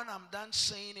when I'm done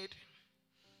saying it,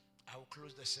 I will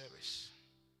close the service.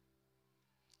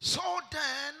 So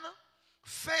then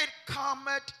faith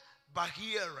cometh by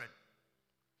hearing,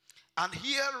 and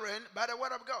hearing by the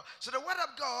word of God. So the word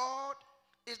of God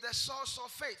is the source of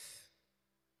faith.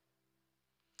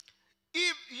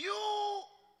 If you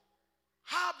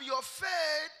have your faith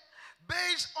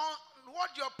based on what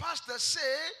your pastor say,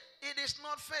 it is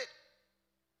not faith.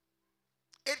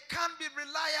 It can't be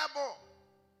reliable.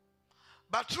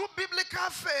 But true biblical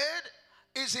faith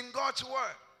is in God's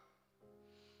word.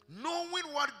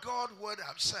 Knowing what God's word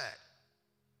has said.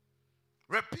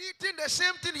 Repeating the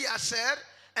same thing he has said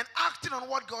and acting on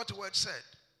what God's word said.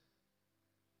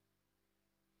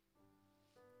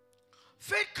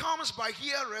 Faith comes by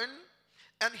hearing,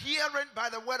 and hearing by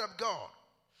the word of God.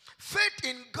 Faith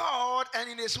in God and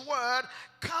in his word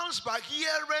comes by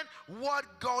hearing what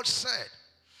God said.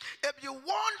 If you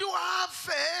want to have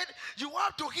faith, you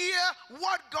have to hear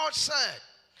what God said.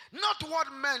 Not what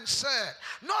men said,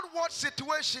 not what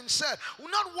situation said,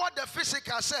 not what the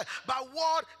physical said, but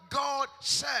what God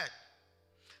said.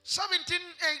 17,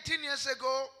 18 years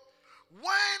ago,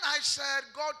 when I said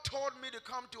God told me to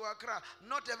come to Accra,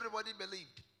 not everybody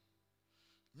believed.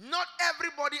 Not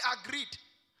everybody agreed.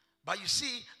 But you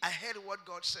see, I heard what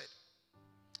God said.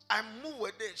 I moved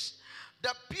with this.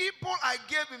 The people I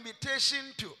gave invitation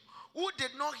to, who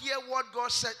did not hear what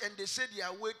God said and they said they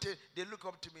are waiting, they look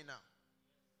up to me now.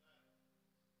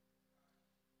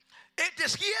 It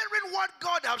is hearing what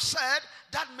God has said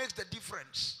that makes the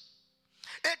difference.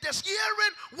 It is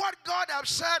hearing what God has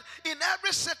said in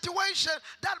every situation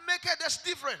that makes it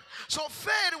different. So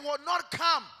faith will not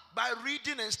come by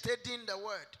reading and studying the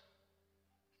word.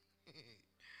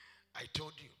 I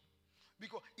told you.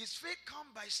 Because if faith come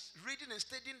by reading and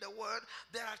studying the word,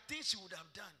 there are things you would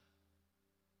have done.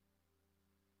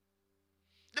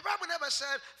 The Bible never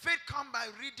said faith come by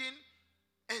reading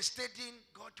and studying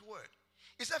God's word.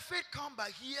 It said faith come by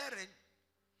hearing,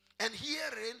 and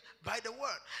hearing by the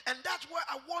word. And that's where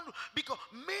I want to, because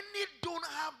many don't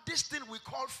have this thing we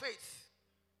call faith.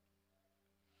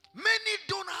 Many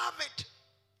don't have it.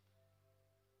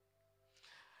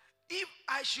 If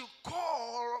I should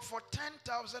call for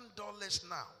 $10,000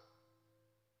 now,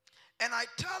 and I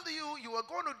tell you, you are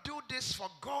going to do this for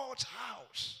God's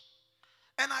house,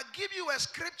 and I give you a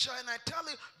scripture and I tell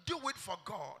you, do it for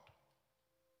God.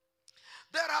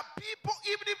 There are people,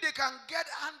 even if they can get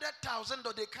 100,000,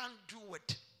 or they can't do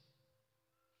it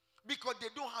because they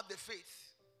don't have the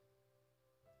faith.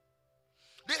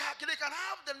 They can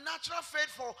have the natural faith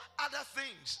for other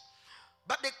things,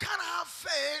 but they can't have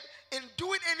faith in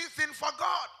doing anything for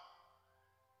God.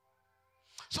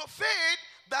 So faith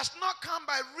does not come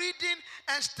by reading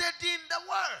and studying the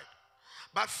word,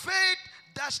 but faith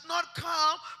does not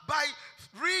come by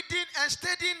reading and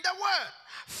studying the word.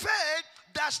 Faith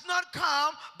does not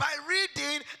come by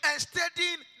reading and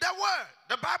studying the word.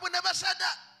 The Bible never said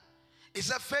that. It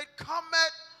said faith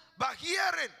cometh by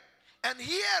hearing, and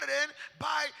hearing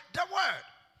by the word.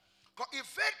 If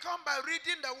faith comes by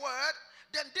reading the word,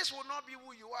 then this will not be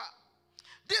who you are.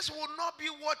 This will not be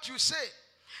what you say.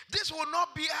 This will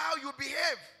not be how you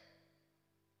behave.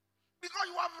 Because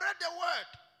you have read the word.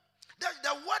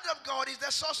 The word of God is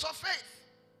the source of faith.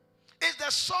 It's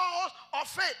the source of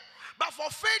faith. But for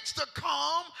faith to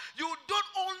come, you don't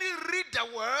only read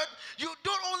the word, you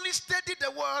don't only study the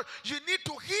word, you need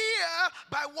to hear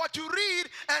by what you read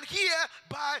and hear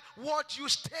by what you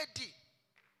study.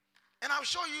 And I'll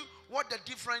show you what the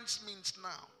difference means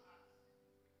now.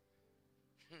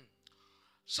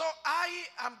 So I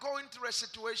am going through a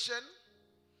situation,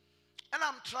 and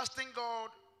I'm trusting God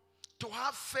to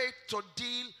have faith to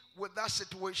deal with that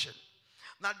situation.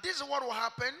 Now this is what will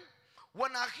happen.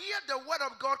 When I hear the word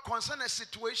of God concerning a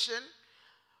situation,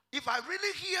 if I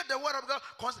really hear the word of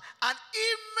God, an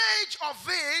image of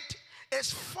it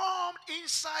is formed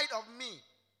inside of me.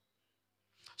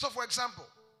 So for example,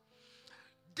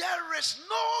 there is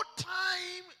no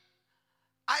time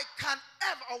I can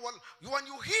ever, well, when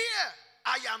you hear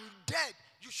I am dead,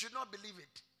 you should not believe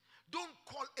it. Don't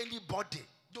call anybody.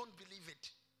 Don't believe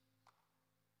it.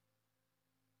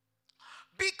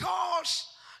 Because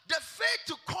the faith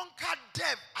to conquer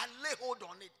death, I lay hold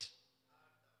on it.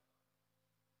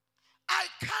 I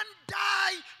can't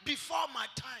die before my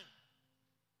time.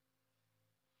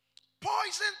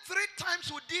 Poison 3 times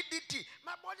with DDT.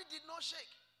 My body did not shake.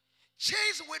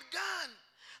 Chased with gun.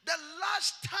 The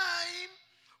last time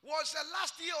was the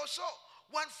last year or so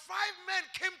when 5 men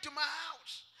came to my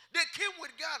house. They came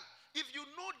with gun. If you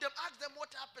know them, ask them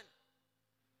what happened.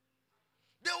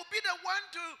 They will be the one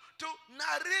to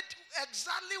narrate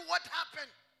exactly what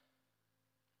happened.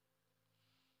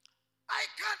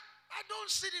 I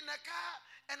don't sit in a car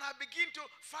and I begin to,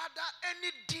 Father, any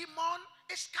demon,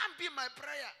 it can't be my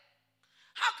prayer.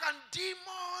 How can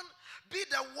demon be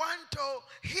the one to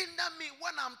hinder me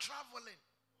when I'm traveling?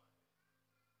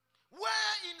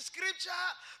 Where in scripture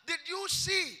did you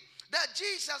see that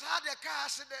Jesus had a car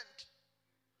accident?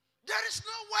 There is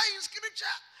no way in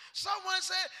scripture. Someone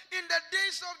said in the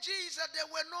days of Jesus there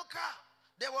were no car.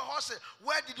 There were horses.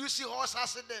 Where did you see horse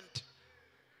accident?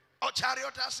 Or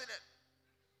chariot accident?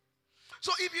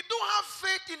 So if you don't have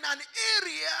faith in an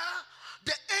area,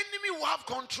 the enemy will have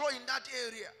control in that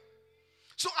area.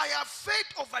 So I have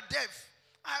faith over death.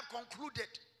 I have concluded.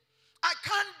 I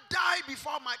can't die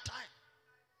before my time.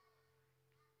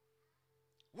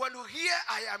 When you hear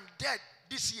I am dead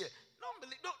this year,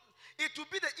 don't. It will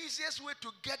be the easiest way to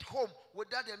get home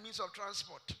without the means of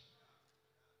transport.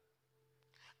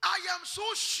 I am so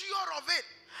sure of it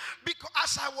because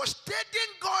as I was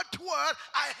studying God's word,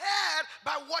 I heard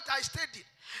by what I studied.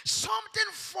 Something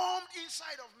formed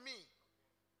inside of me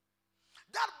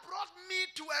that brought me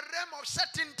to a realm of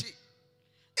certainty.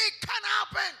 It can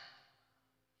happen.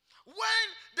 When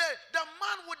the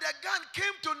man with the gun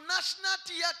came to National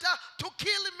Theater to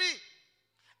kill me,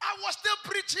 I was still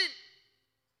preaching.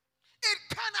 It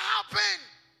can happen.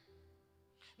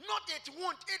 Not it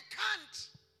won't, it can't.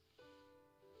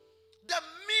 The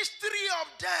mystery of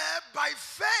death, by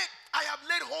faith, I have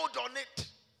laid hold on it.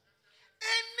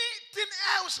 Anything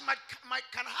else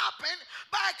can happen,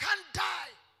 but I can't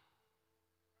die.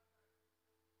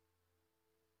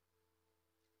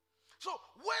 So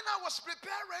when I was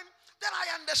preparing, then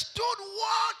I understood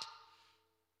what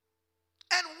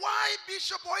and why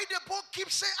Bishop Oyedepo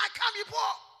keeps saying, I can't be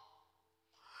poor.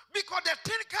 Because the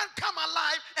thing can't come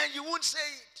alive and you won't say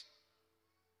it.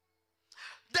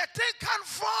 The thing can't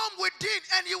form within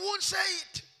and you won't say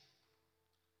it.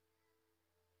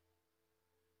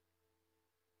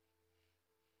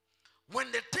 When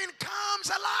the thing comes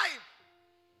alive,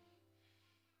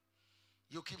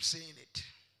 you keep saying it.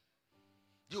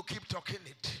 You keep talking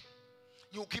it.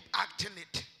 You keep acting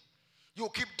it. You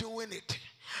keep doing it.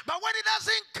 But when it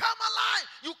doesn't come alive,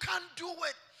 you can't do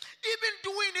it. Even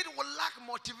doing it will lack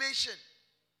motivation.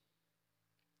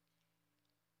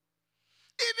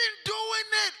 Even doing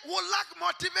it will lack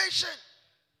motivation.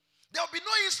 There will be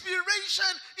no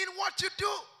inspiration in what you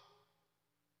do.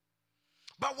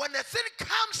 But when the thing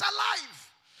comes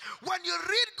alive, when you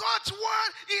read God's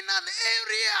word in an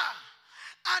area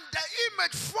and the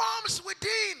image forms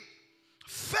within,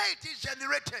 faith is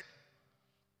generated.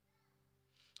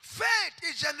 Faith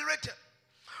is generated.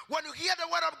 When you hear the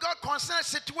word of God concerning a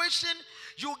situation,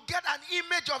 you get an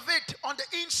image of it on the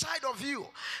inside of you.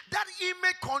 That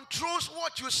image controls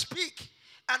what you speak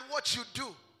and what you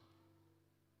do.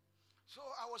 So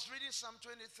I was reading Psalm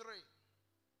 23.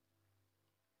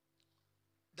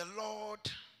 The Lord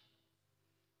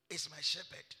is my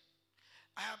shepherd.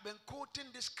 I have been quoting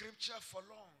this scripture for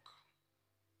long.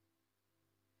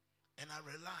 And I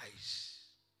realize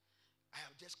I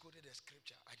have just quoted a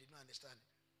scripture. I did not understand it.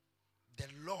 The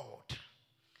Lord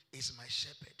is my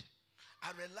shepherd.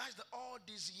 I realized that all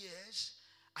these years,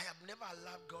 I have never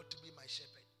allowed God to be my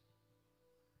shepherd.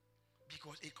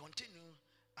 Because it continues,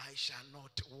 I shall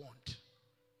not want.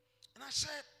 And I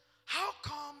said, how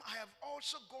come I have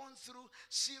also gone through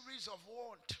series of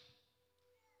want?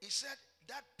 He said,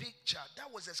 that picture,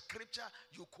 that was a scripture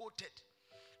you quoted.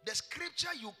 The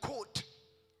scripture you quote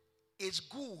is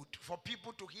good for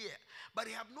people to hear, but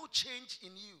it have no change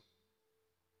in you.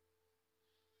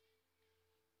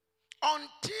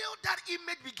 Until that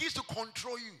image begins to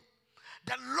control you.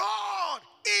 The Lord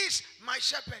is my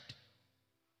shepherd.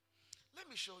 Let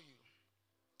me show you.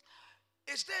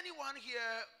 Is there anyone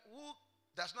here who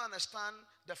does not understand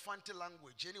the Fanti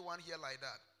language? Anyone here like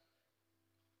that?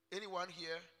 Anyone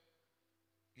here?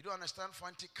 You don't understand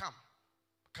Fanti? Come.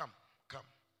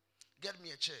 Get me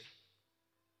a chair.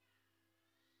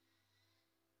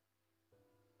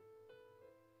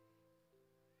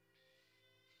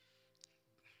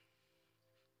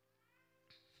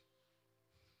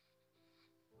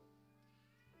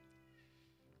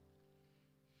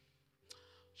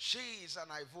 She is an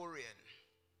Ivorian.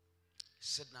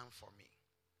 Sit down for me.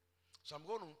 So I'm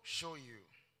going to show you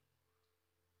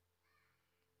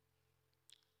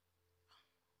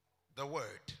the word.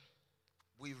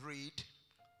 We read,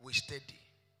 we study.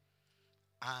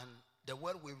 And the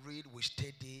word we read, we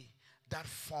study, that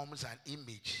forms an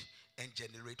image and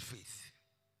generate faith.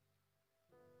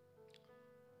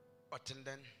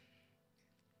 Otenden,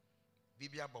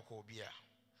 Bibia Bokobia.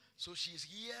 So she's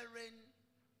hearing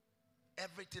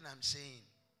everything I'm saying.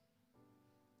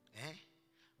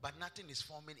 But nothing is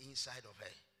forming inside of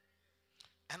her.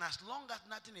 And as long as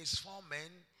nothing is forming,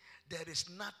 there is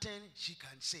nothing she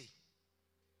can say.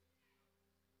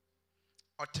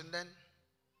 Otenden,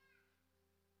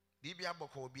 Bibia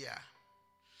Bokobia.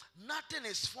 Nothing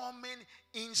is forming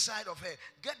inside of her.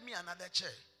 Get me another chair.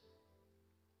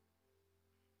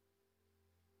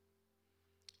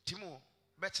 Timo,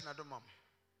 betina do mom.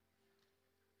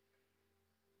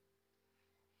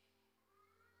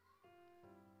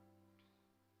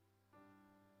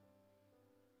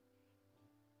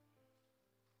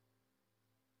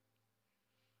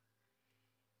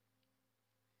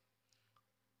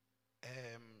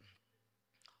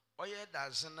 Oye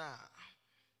dazena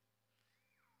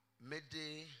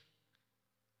mede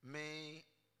me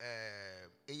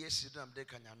eyesidam de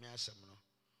kanyame asem no.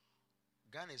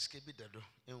 Ghana is kebi dado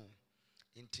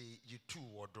inti you two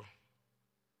wodo.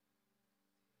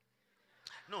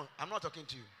 No, I'm not talking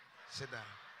to you. Sit down.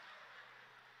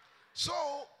 So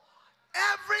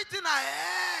everything I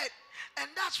heard, and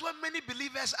that's where many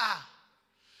believers are.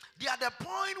 They are the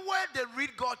point where they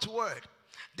read God's word.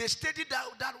 They study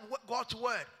that God's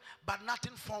word, but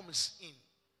nothing forms in.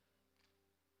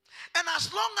 And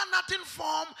as long as nothing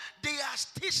forms, they are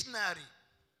stationary.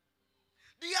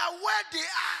 They are where they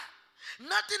are.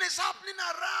 Nothing is happening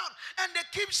around. And they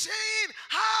keep saying,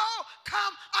 how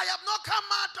come I have not come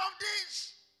out of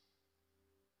this?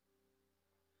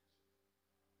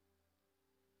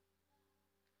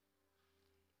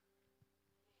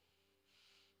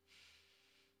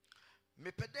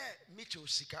 Me pede micho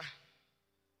sika.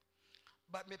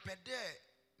 But me pede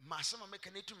masama me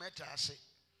kanetu meta ase.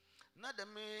 Na de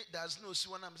me does no si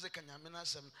wana mze kanyamena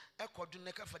asem ekodu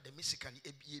neka fa de misika ni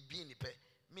ebien ni pe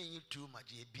me yin too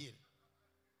much ebien.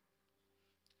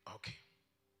 Okay.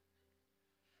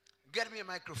 Get me a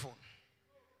microphone.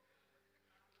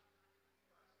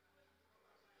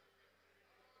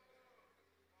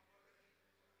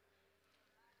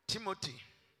 Timothy.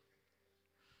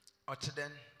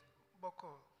 Oteden. Boko.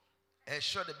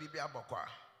 Show the Bible Boko.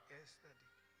 Yes, Daddy.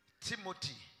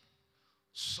 Timothy.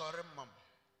 Sorry, mom.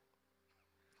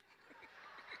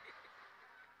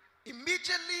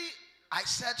 Immediately I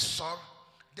said sorry.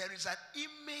 There is an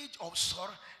image of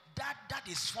sorry that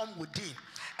is formed within.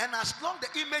 And as long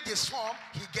the image is formed,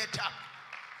 he get up.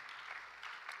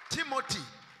 Timothy.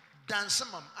 Dance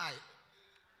mom. I.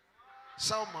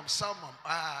 Salmon.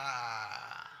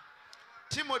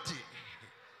 Timothy.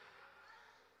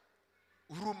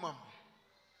 Rumam.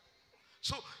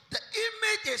 So the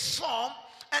image is formed,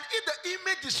 and if the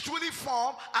image is truly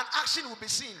formed, an action will be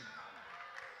seen.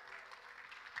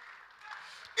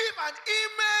 If an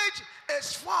image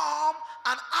is formed,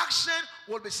 an action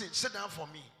will be seen. Sit down for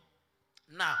me.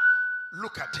 Now,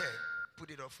 look at her. Put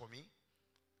it up for me.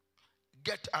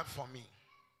 Get up for me.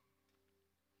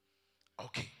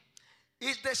 Okay.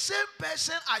 It's the same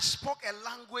person I spoke a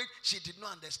language she did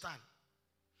not understand.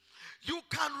 You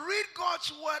can read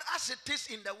God's word as it is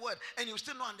in the word, and you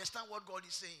still not understand what God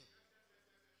is saying.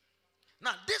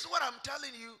 Now, this is what I'm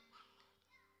telling you.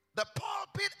 The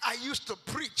pulpit I used to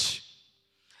preach,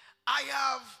 I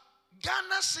have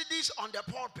Ghana CDs on the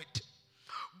pulpit.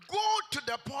 Go to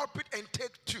the pulpit and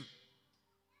take 2.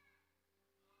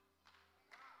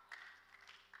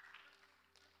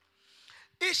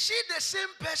 Is she the same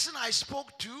person I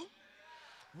spoke to?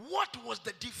 What was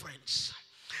the difference?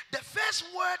 The first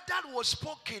word that was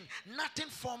spoken, nothing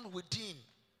formed within.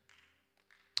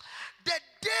 The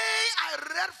day I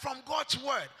read from God's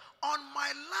word, on my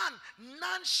land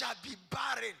none shall be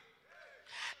barren,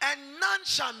 and none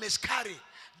shall miscarry.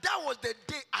 That was the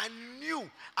day I knew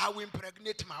I will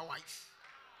impregnate my wife.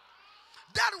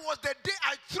 That was the day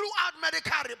I threw out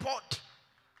medical report.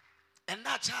 And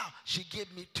that's how she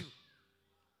gave me 2.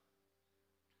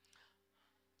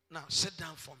 Now sit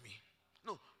down for me.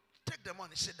 No, take the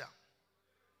money, sit down.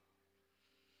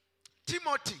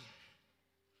 Timothy.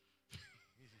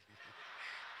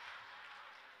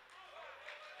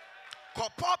 Ko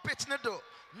pulpit ne do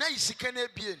na isika na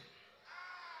bien.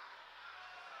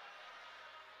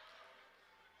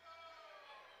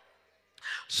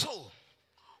 So,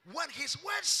 when his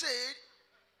word said,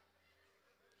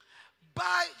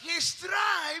 by his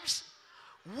stripes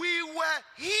we were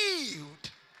healed.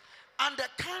 And the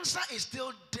cancer is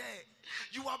still there.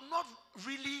 You have not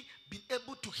really been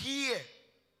able to hear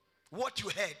what you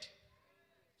heard.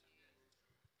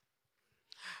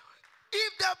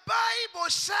 If the Bible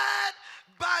said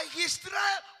by his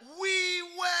stripes we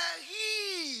were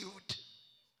healed,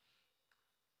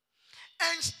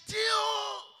 and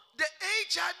still the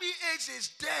HIV/AIDS is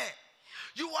there,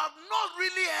 you have not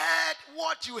really heard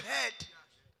what you heard.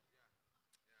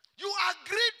 You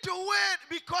agreed to it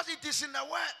because it is in the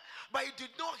word, but you did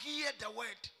not hear the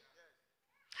word.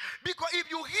 Because if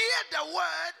you hear the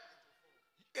word,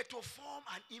 it will form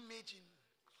an image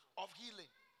of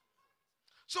healing.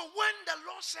 So when the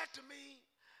Lord said to me,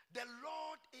 the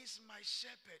Lord is my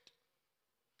shepherd,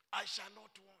 I shall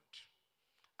not want,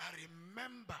 I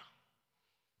remember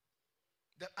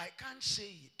that I can't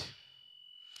say it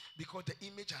because the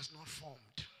image has not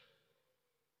formed.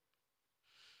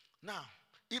 Now,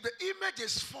 if the image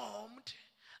is formed,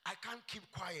 I can't keep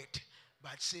quiet,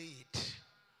 but say it.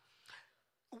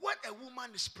 When a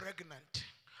woman is pregnant,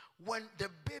 when the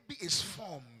baby is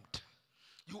formed,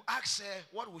 you ask her,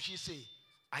 what will she say?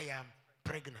 I am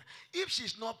pregnant. If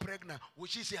she's not pregnant, will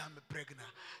she say, I'm pregnant?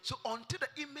 So until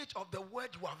the image of the word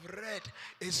you have read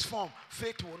is formed,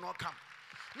 faith will not come.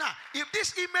 Now, if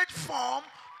this image form,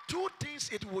 two things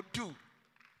it will do.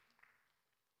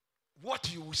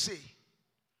 What you will say,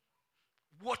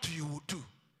 what you will do.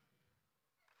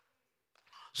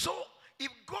 So,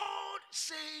 if God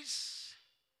says,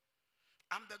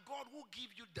 I'm the God who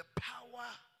gives you the power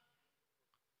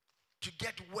to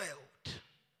get wealth,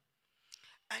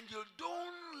 and you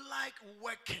don't like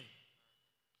working,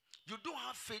 you don't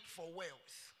have faith for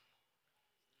wealth.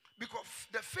 Because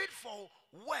the faith for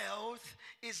wealth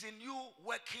is in you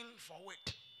working for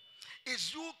it.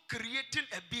 It's you creating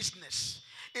a business.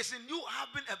 It's in you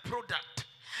having a product.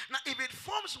 Now, if it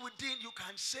forms within, you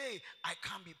can say, I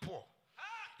can't be poor.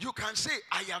 You can say,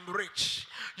 I am rich.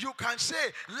 You can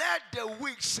say, let the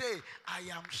weak say, I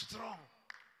am strong.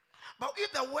 But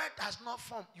if the word has not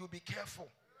formed, you be careful.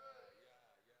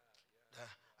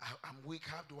 I'm weak.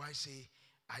 How do I say,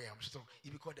 I am strong?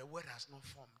 It's because the word has not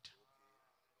formed.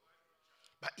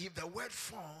 But if the word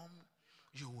form,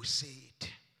 you will say it.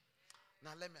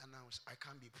 Now let me announce, I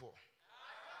can't be poor.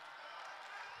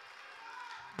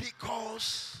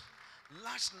 Because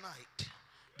last night,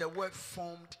 the word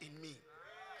formed in me.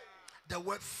 The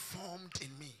word formed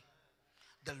in me.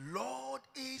 The Lord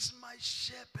is my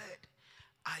shepherd,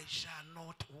 I shall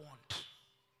not want.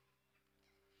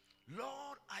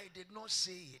 Lord, I did not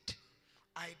say it.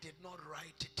 I did not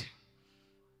write it.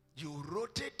 You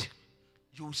wrote it.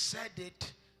 You said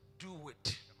it. Do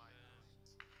it.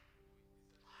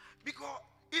 Because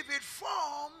if it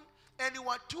formed and you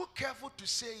are too careful to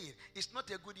say it, it's not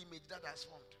a good image that has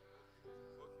formed.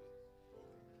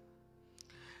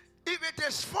 If it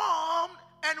is formed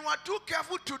and you are too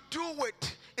careful to do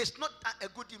it, it's not a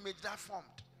good image that formed.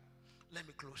 Let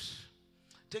me close.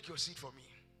 Take your seat for me.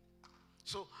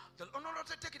 So, no,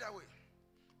 take it away.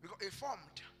 Because it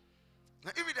formed.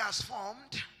 Now, if it has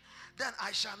formed, then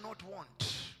I shall not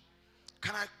want.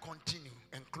 Can I continue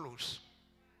and close?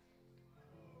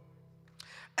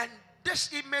 And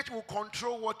this image will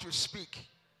control what you speak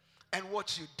and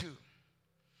what you do.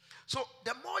 So,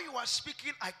 the more you are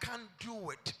speaking, I can't do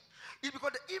it. It's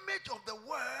because the image of the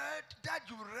word that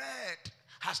you read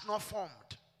has not formed.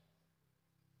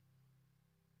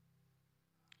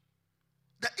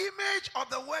 The image of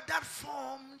the word that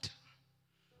formed,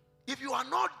 if you are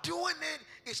not doing it,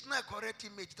 it's not a correct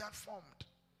image that formed.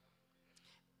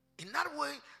 In that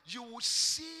way, you will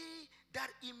see that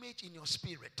image in your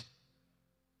spirit.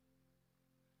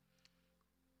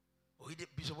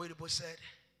 Bishop Oedipo said,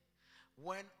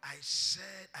 when I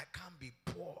said I can't be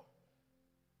poor,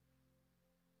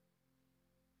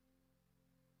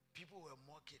 people were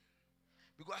mocking.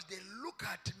 Because they look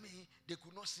at me, they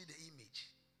could not see the image.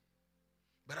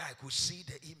 But I could see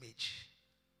the image.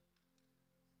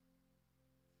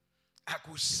 I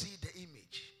could see the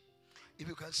image. If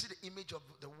you can see the image of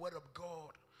the word of God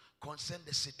concerning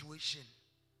the situation.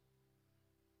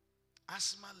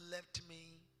 Asthma left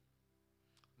me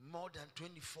more than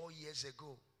 24 years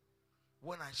ago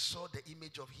when I saw the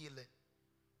image of healing.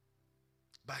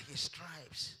 By his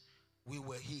stripes, we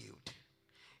were healed.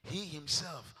 He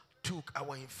himself took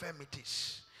our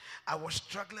infirmities. I was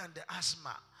struggling with the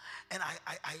asthma, and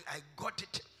I got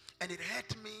it, and it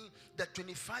hurt me that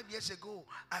 25 years ago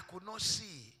I could not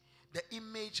see the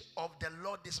image of the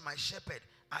Lord is my shepherd,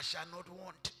 I shall not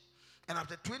want. And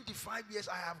after 25 years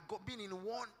I have been in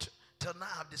want till now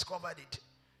I have discovered it.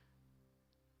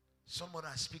 Somebody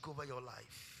speak over your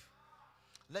life.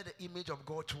 let the image of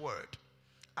God's word,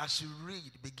 as you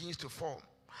read, begins to form.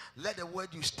 Let the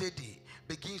word you study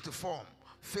begins to form.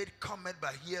 Faith cometh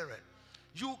by hearing.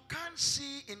 You can't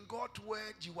see in God's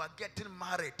word you are getting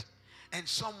married and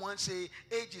someone say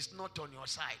age is not on your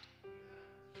side.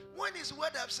 When his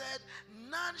word have said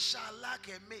none shall lack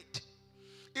a mate,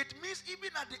 it means even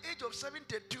at the age of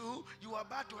 72 you are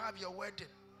about to have your wedding.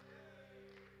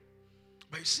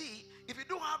 But you see, if you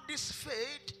don't have this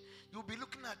faith, you'll be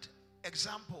looking at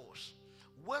examples.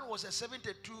 When was a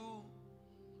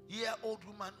 72-year-old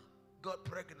woman got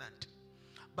pregnant?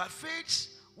 But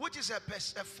faith, which is a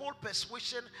full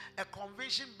persuasion, a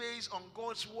conviction based on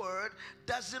God's word,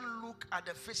 doesn't look at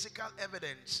the physical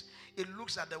evidence. It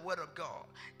looks at the word of God.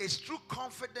 It's true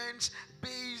confidence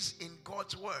based in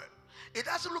God's word. It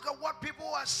doesn't look at what people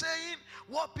are saying,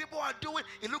 what people are doing.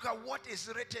 It looks at what is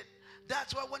written.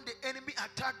 That's why when the enemy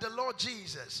attacked the Lord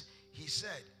Jesus, he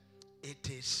said, it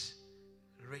is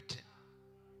written.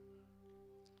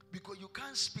 Because you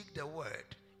can't speak the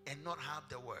word and not have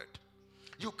the word.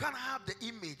 You can't have the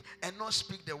image and not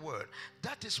speak the word.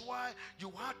 That is why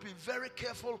you have to be very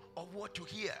careful of what you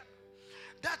hear.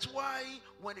 That's why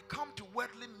when it comes to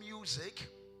worldly music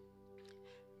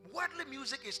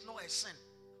is not a sin.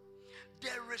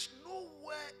 There is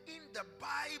nowhere in the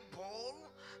Bible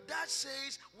that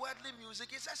says worldly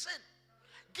music is a sin.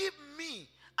 Give me,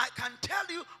 I can tell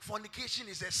you fornication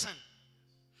is a sin.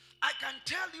 I can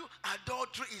tell you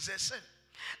adultery is a sin.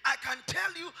 I can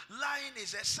tell you lying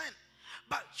is a sin.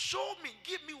 But show me,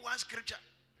 give me one scripture.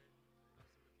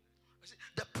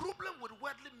 The problem with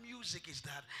worldly music is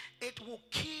that it will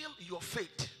kill your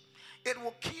faith. It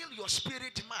will kill your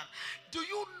spirit man. Do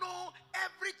you know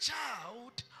every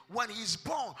child when he's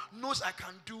born knows I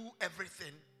can do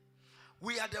everything?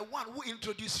 We are the one who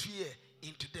introduce fear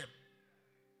into them.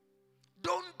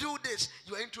 Don't do this.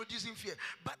 You are introducing fear.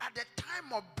 But at the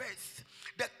time of birth,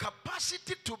 the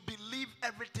capacity to believe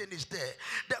everything is there.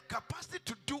 The capacity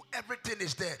to do everything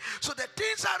is there. So the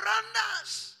things around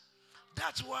us,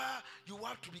 that's why you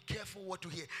have to be careful what you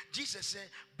hear. Jesus said,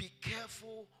 be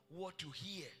careful what you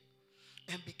hear.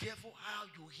 And be careful how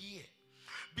you hear.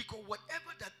 Because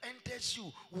whatever that enters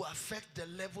you will affect the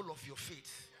level of your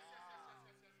faith.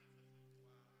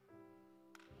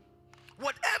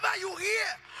 Whatever you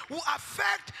hear will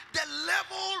affect the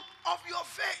level of your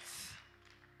faith.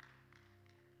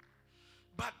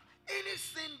 But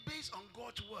anything based on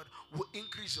God's word will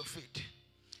increase your faith.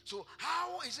 So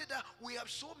how is it that we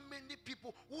have so many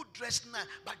people who dress nice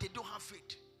but they don't have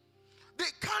faith?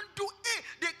 They can't do it.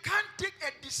 They can't take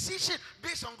a decision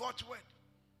based on God's word.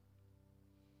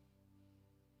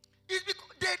 It's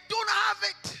because they don't have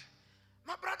it.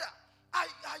 My brother,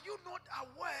 are you not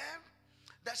aware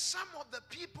that some of the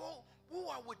people who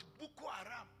are with Boko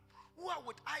Haram, who are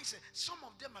with ISIS, some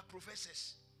of them are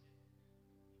professors?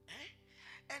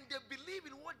 And they believe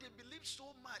in what they believe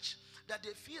so much that they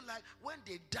feel like when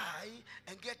they die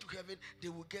and get to heaven, they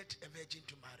will get a virgin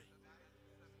to marry.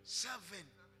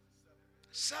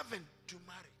 Seven to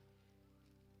marry.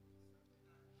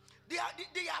 They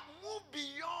have moved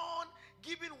beyond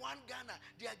giving one Ghana.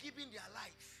 They are giving their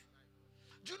life.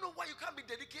 Do you know why you can't be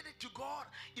dedicated to God?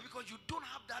 It's because you don't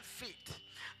have that faith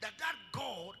that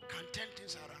God can turn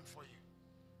things around for you.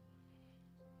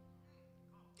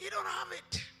 You don't have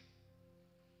it.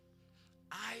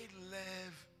 I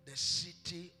left the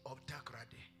city of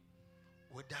Takoradi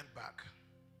with that bag.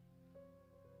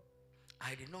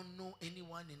 I did not know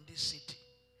anyone in this city.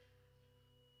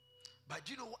 But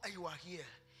you know why you are here?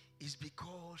 Is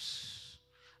because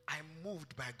I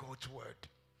moved by God's word.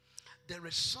 There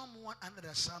is someone under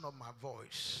the sound of my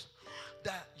voice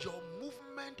that your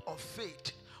movement of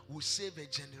faith will save a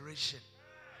generation.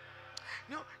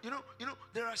 You know,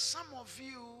 there are some of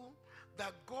you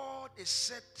that God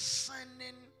is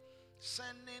sending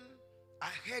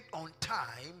ahead on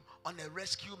time on a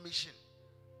rescue mission.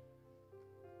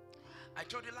 I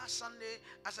told you last Sunday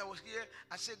as I was here,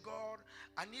 I said, God,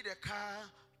 I need a car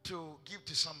to give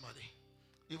to somebody.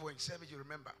 You were in service, you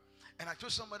remember. And I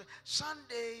told somebody,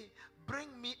 Sunday, bring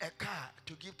me a car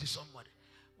to give to somebody.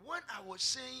 When I was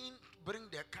saying bring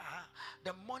the car,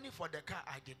 the money for the car,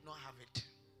 I did not have it.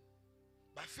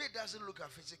 But faith doesn't look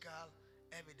at physical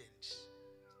evidence.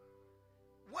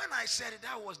 When I said it,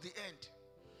 that was the end.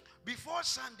 Before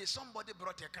Sunday, somebody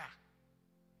brought a car.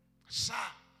 Sir,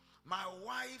 my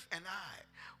wife and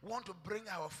I want to bring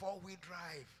our four-wheel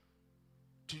drive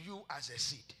to you as a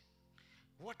seed.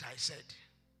 What I said,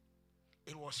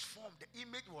 it was formed. The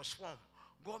image was formed.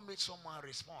 God made someone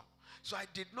respond. So I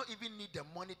did not even need the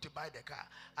money to buy the car.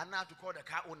 And now to call the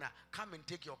car owner, come and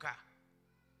take your car.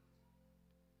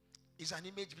 Is an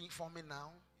image being forming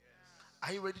now? Yes.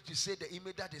 Are you ready to say the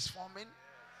image that is forming?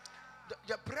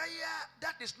 The prayer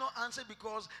that is not answered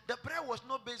because the prayer was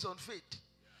not based on faith.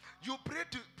 You pray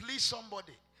to please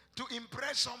somebody, to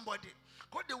impress somebody.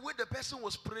 Because the way the person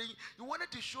was praying, you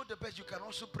wanted to show the person you can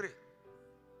also pray.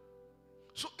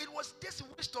 So it was just a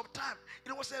waste of time.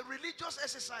 It was a religious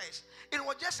exercise. It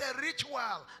was just a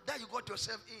ritual that you got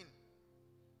yourself in.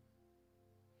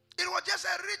 It was just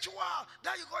a ritual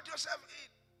that you got yourself in.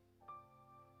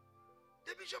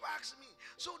 The bishop asked me,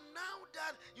 so now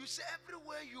that you say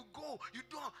everywhere you go, you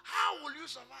don't, how will you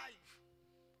survive?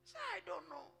 I said, I don't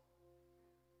know.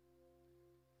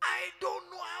 I don't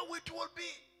know how it will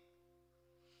be.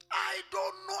 I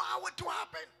don't know how it will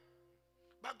happen.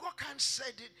 But God can't say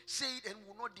it and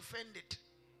will not defend it.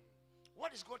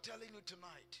 What is God telling you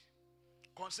tonight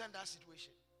concerning that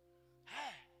situation?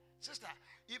 Hey, sister,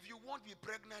 if you want to be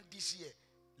pregnant this year,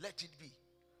 let it be.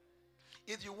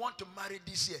 If you want to marry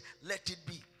this year, let it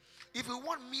be. If you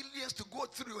want millions to go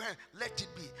through your hand, let it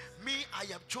be. Me, I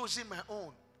have chosen my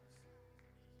own.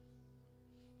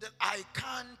 That I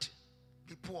can't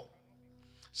be poor.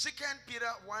 2 Peter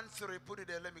 1:3. Put it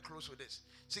there. Let me close with this.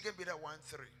 2 Peter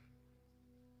 1:3.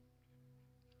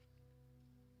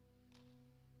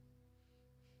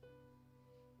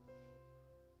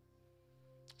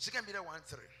 2 Peter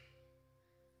 1:3.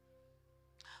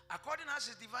 According as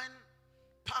his divine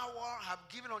power have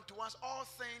given unto us all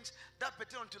things that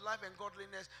pertain unto life and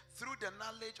godliness through the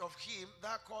knowledge of him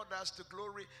that called us to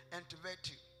glory and to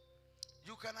virtue.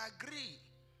 You can agree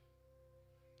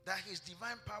that his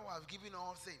divine power have given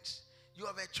all things. You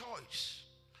have a choice.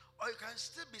 Or you can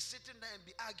still be sitting there and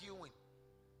be arguing.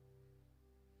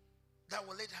 That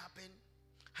will it happen?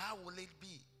 How will it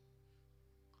be?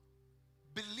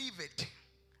 Believe it.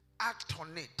 Act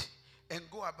on it. And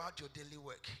go about your daily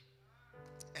work.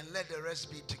 And let the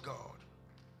rest be to God.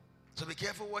 So be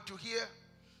careful what you hear.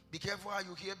 Be careful how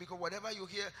you hear, because whatever you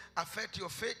hear affects your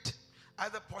faith,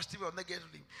 either positive or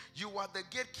negatively. You are the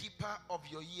gatekeeper of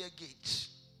your ear gates.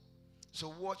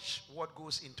 So watch what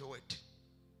goes into it.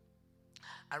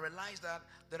 I realize that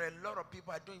there are a lot of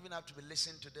people I don't even have to be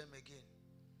listening to them again.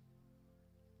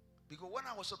 Because when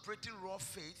I was operating raw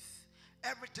faith,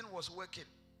 everything was working.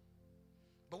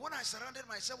 But when I surrounded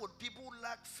myself with people who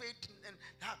lack faith and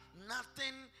have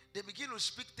nothing, they begin to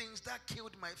speak things that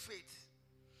killed my faith.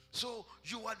 So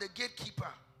you are the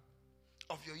gatekeeper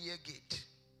of your ear gate.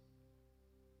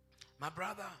 My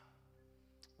brother,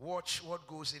 watch what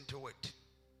goes into it.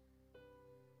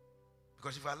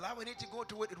 Because if you allow anything to go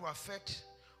to it, it will affect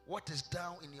what is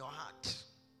down in your heart.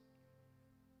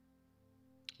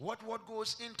 What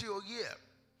goes into your ear?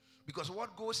 Because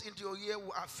what goes into your ear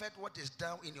will affect what is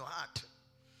down in your heart.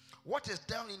 What is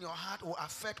down in your heart will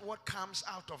affect what comes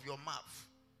out of your mouth.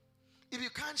 If you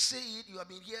can't say it, you have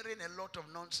been hearing a lot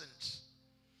of nonsense.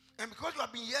 And because you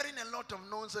have been hearing a lot of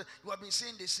nonsense, you have been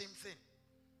saying the same thing.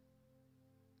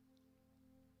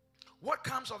 What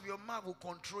comes of your mouth will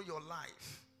control your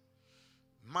life.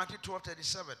 Matthew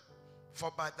 12:37.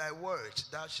 For by thy words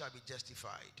thou shalt be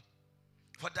justified.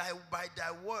 For by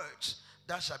thy words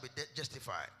thou shalt be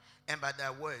justified. And by thy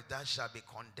word thou shalt be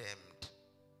condemned.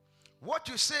 What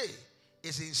you say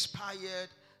is inspired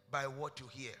by what you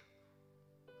hear.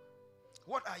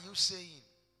 What are you saying?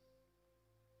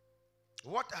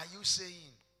 What are you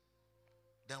saying?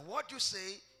 Then what you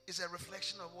say is a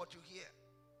reflection of what you hear.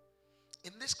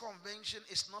 In this convention,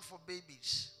 it's not for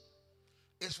babies.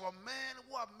 It's for men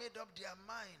who have made up their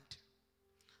mind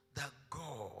that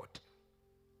God,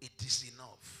 it is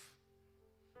enough.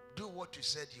 Do what you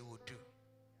said you would do.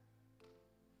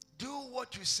 Do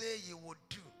what you say you would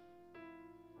do.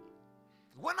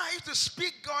 When I used to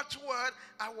speak God's word,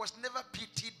 I was never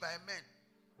pitied by men.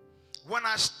 When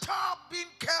I stopped being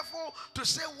careful to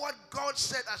say what God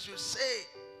said I should say,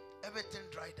 everything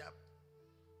dried up.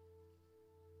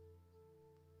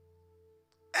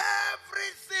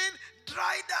 Everything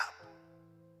dried up.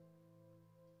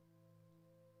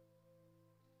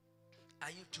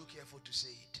 Are you too careful to say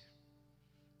it?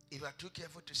 If you are too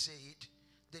careful to say it,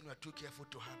 then you are too careful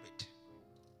to have it.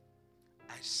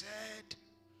 I said,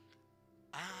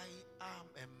 I am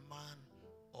a man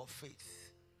of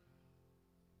faith.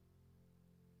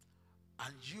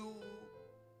 And you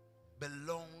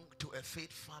belong to a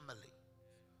faith family.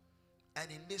 And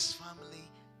in this family,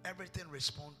 everything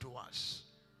responds to us.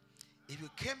 If you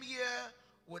came here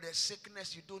with a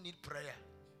sickness, you don't need prayer.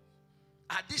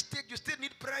 At this stage, you still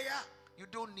need prayer. You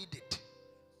don't need it.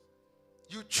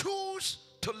 You choose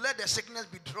to let the sickness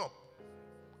be dropped,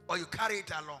 or you carry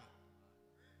it along.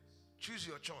 Choose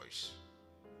your choice.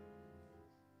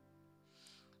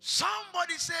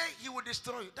 Somebody say he will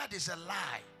destroy you. That is a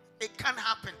lie. It can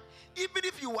happen. Even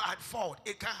if you were at fault,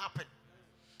 it can happen.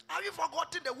 Have you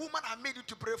forgotten the woman I made you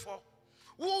to pray for?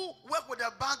 Who worked with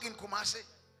the bank in Kumasi?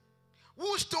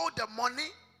 Who stole the money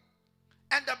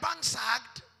and the bank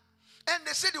sacked? And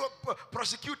they said they were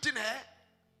prosecuting her.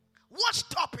 What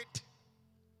stopped it?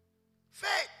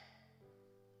 Faith.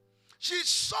 She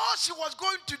saw she was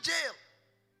going to jail.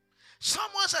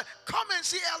 Someone said, come and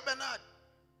see Elbernard.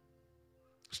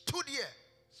 Stood here.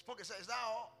 Spoke and said, is that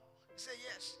all? He said,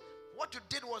 yes. What you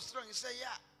did was wrong. He said,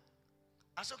 yeah.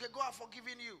 I said, okay, God, I've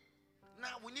forgiven you.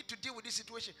 Now we need to deal with this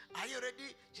situation. Are you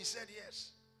ready? She said,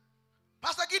 yes.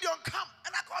 Pastor Gideon, come.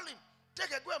 And I called him.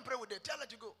 Take her, go and pray with her. Tell her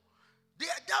to go. They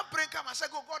don't pray, come. I said,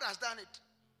 go, God has done it.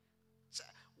 So,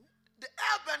 the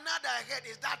Elbernard I heard,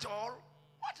 is that all?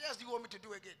 What else do you want me to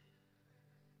do again?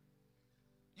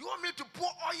 You want me to pour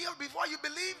oil before you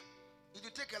believe? It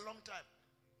will take a long time.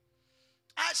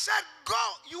 I said, go.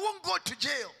 You won't go to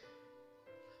jail.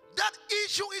 That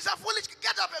issue is a foolish.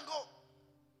 Get up and go.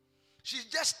 She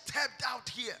just stepped out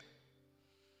here.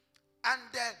 And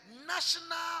the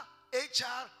national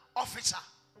HR officer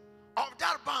of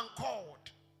that bank called.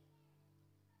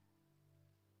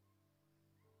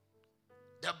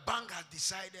 The bank has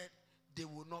decided they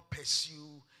will not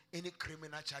pursue any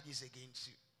criminal charges against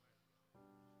you.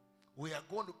 We are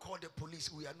going to call the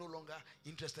police. We are no longer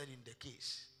interested in the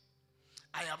case.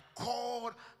 I have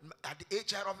called the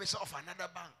HR officer of another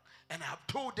bank and I have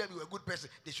told them you're a good person.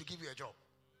 They should give you a job.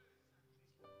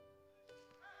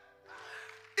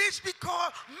 It's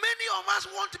because many of us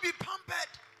want to be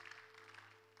pampered.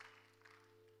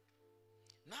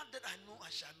 Now that I know I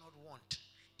shall not want,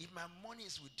 if my money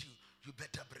is with you, you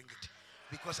better bring it.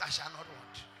 Because I shall not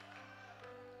want.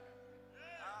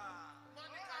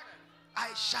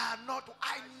 I shall not.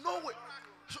 I know it.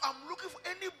 So I'm looking for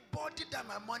anybody that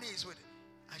my money is with.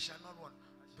 I shall not want.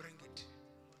 Bring it.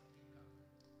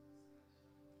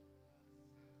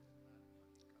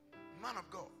 Man of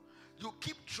God, you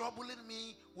keep troubling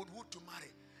me with who to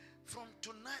marry. From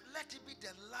tonight, let it be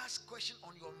the last question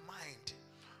on your mind.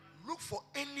 Look for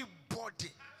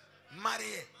anybody. Marry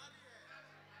her.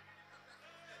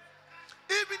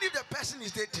 Even if the person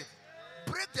is dating,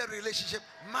 break the relationship,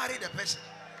 marry the person.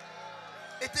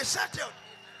 It is settled.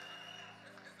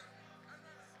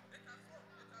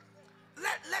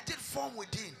 Let it form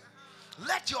within.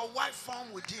 Let your wife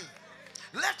form within.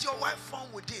 Let your wife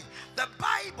form within. The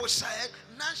Bible said,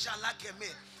 none shall lack a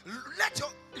maid. Let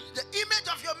the image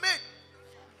of your maid.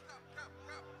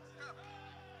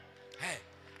 Hey,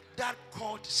 that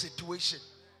court situation,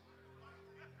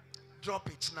 drop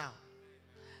it now.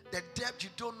 The debt you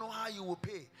don't know how you will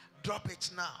pay, drop it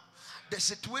now. The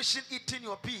situation eating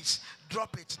your peace,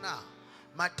 drop it now.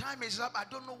 My time is up. I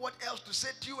don't know what else to say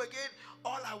to you again.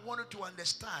 All I wanted to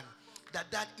understand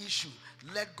that issue,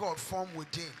 let God form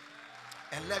within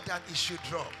and let that issue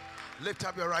drop. Lift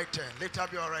up your right hand. Lift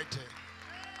up your right hand.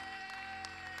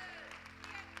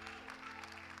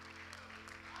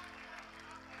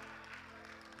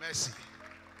 Mercy.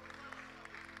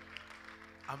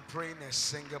 I'm praying a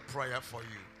single prayer for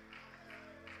you.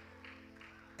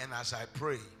 And as I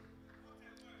pray,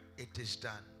 it is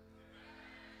done.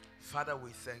 Father,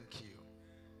 we thank you.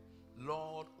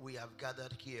 Lord, we have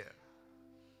gathered here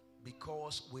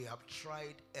because we have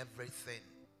tried everything.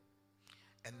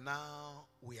 And now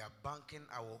we are banking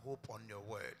our hope on your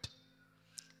word.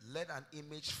 Let an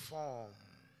image form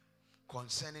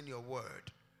concerning your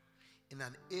word in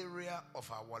an area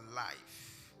of our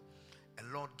life.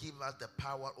 And Lord, give us the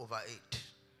power over it.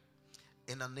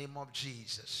 In the name of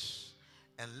Jesus.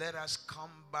 And let us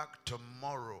come back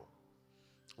tomorrow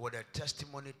with a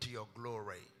testimony to your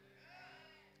glory.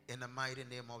 In the mighty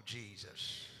name of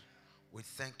Jesus. We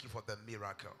thank you for the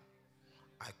miracle.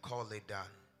 I call it done.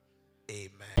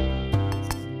 Amen.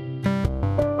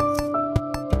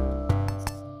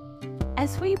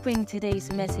 As we bring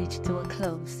today's message to a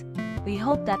close, we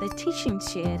hope that the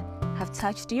teachings shared have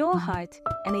touched your heart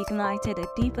and ignited a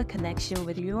deeper connection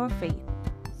with your faith.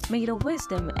 May the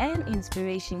wisdom and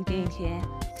inspiration gained here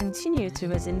continue to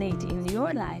resonate in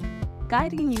your life,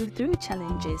 guiding you through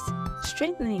challenges,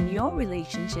 strengthening your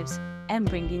relationships, and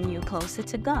bringing you closer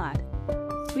to God.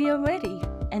 We are ready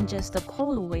and just a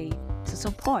call away to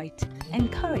support,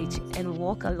 encourage, and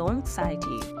walk alongside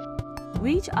you.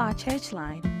 Reach our church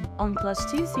line on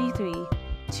 +233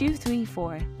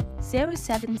 234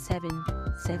 077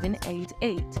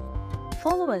 788.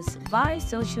 Follow us via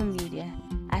social media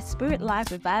at Spirit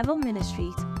Life Revival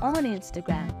Ministries on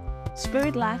Instagram,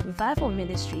 Spirit Life Revival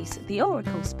Ministries, The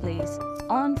Oracle's Place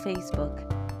on Facebook,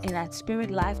 and at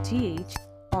Spirit Life GH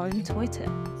on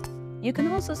Twitter. You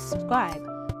can also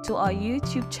subscribe to our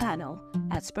YouTube channel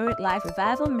at Spirit Life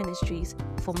Revival Ministries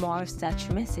for more such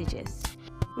messages.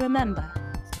 Remember,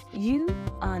 you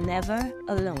are never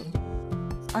alone.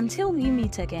 Until we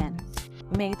meet again,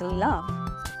 may the love,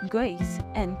 grace,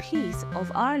 and peace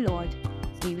of our Lord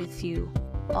be with you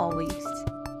always.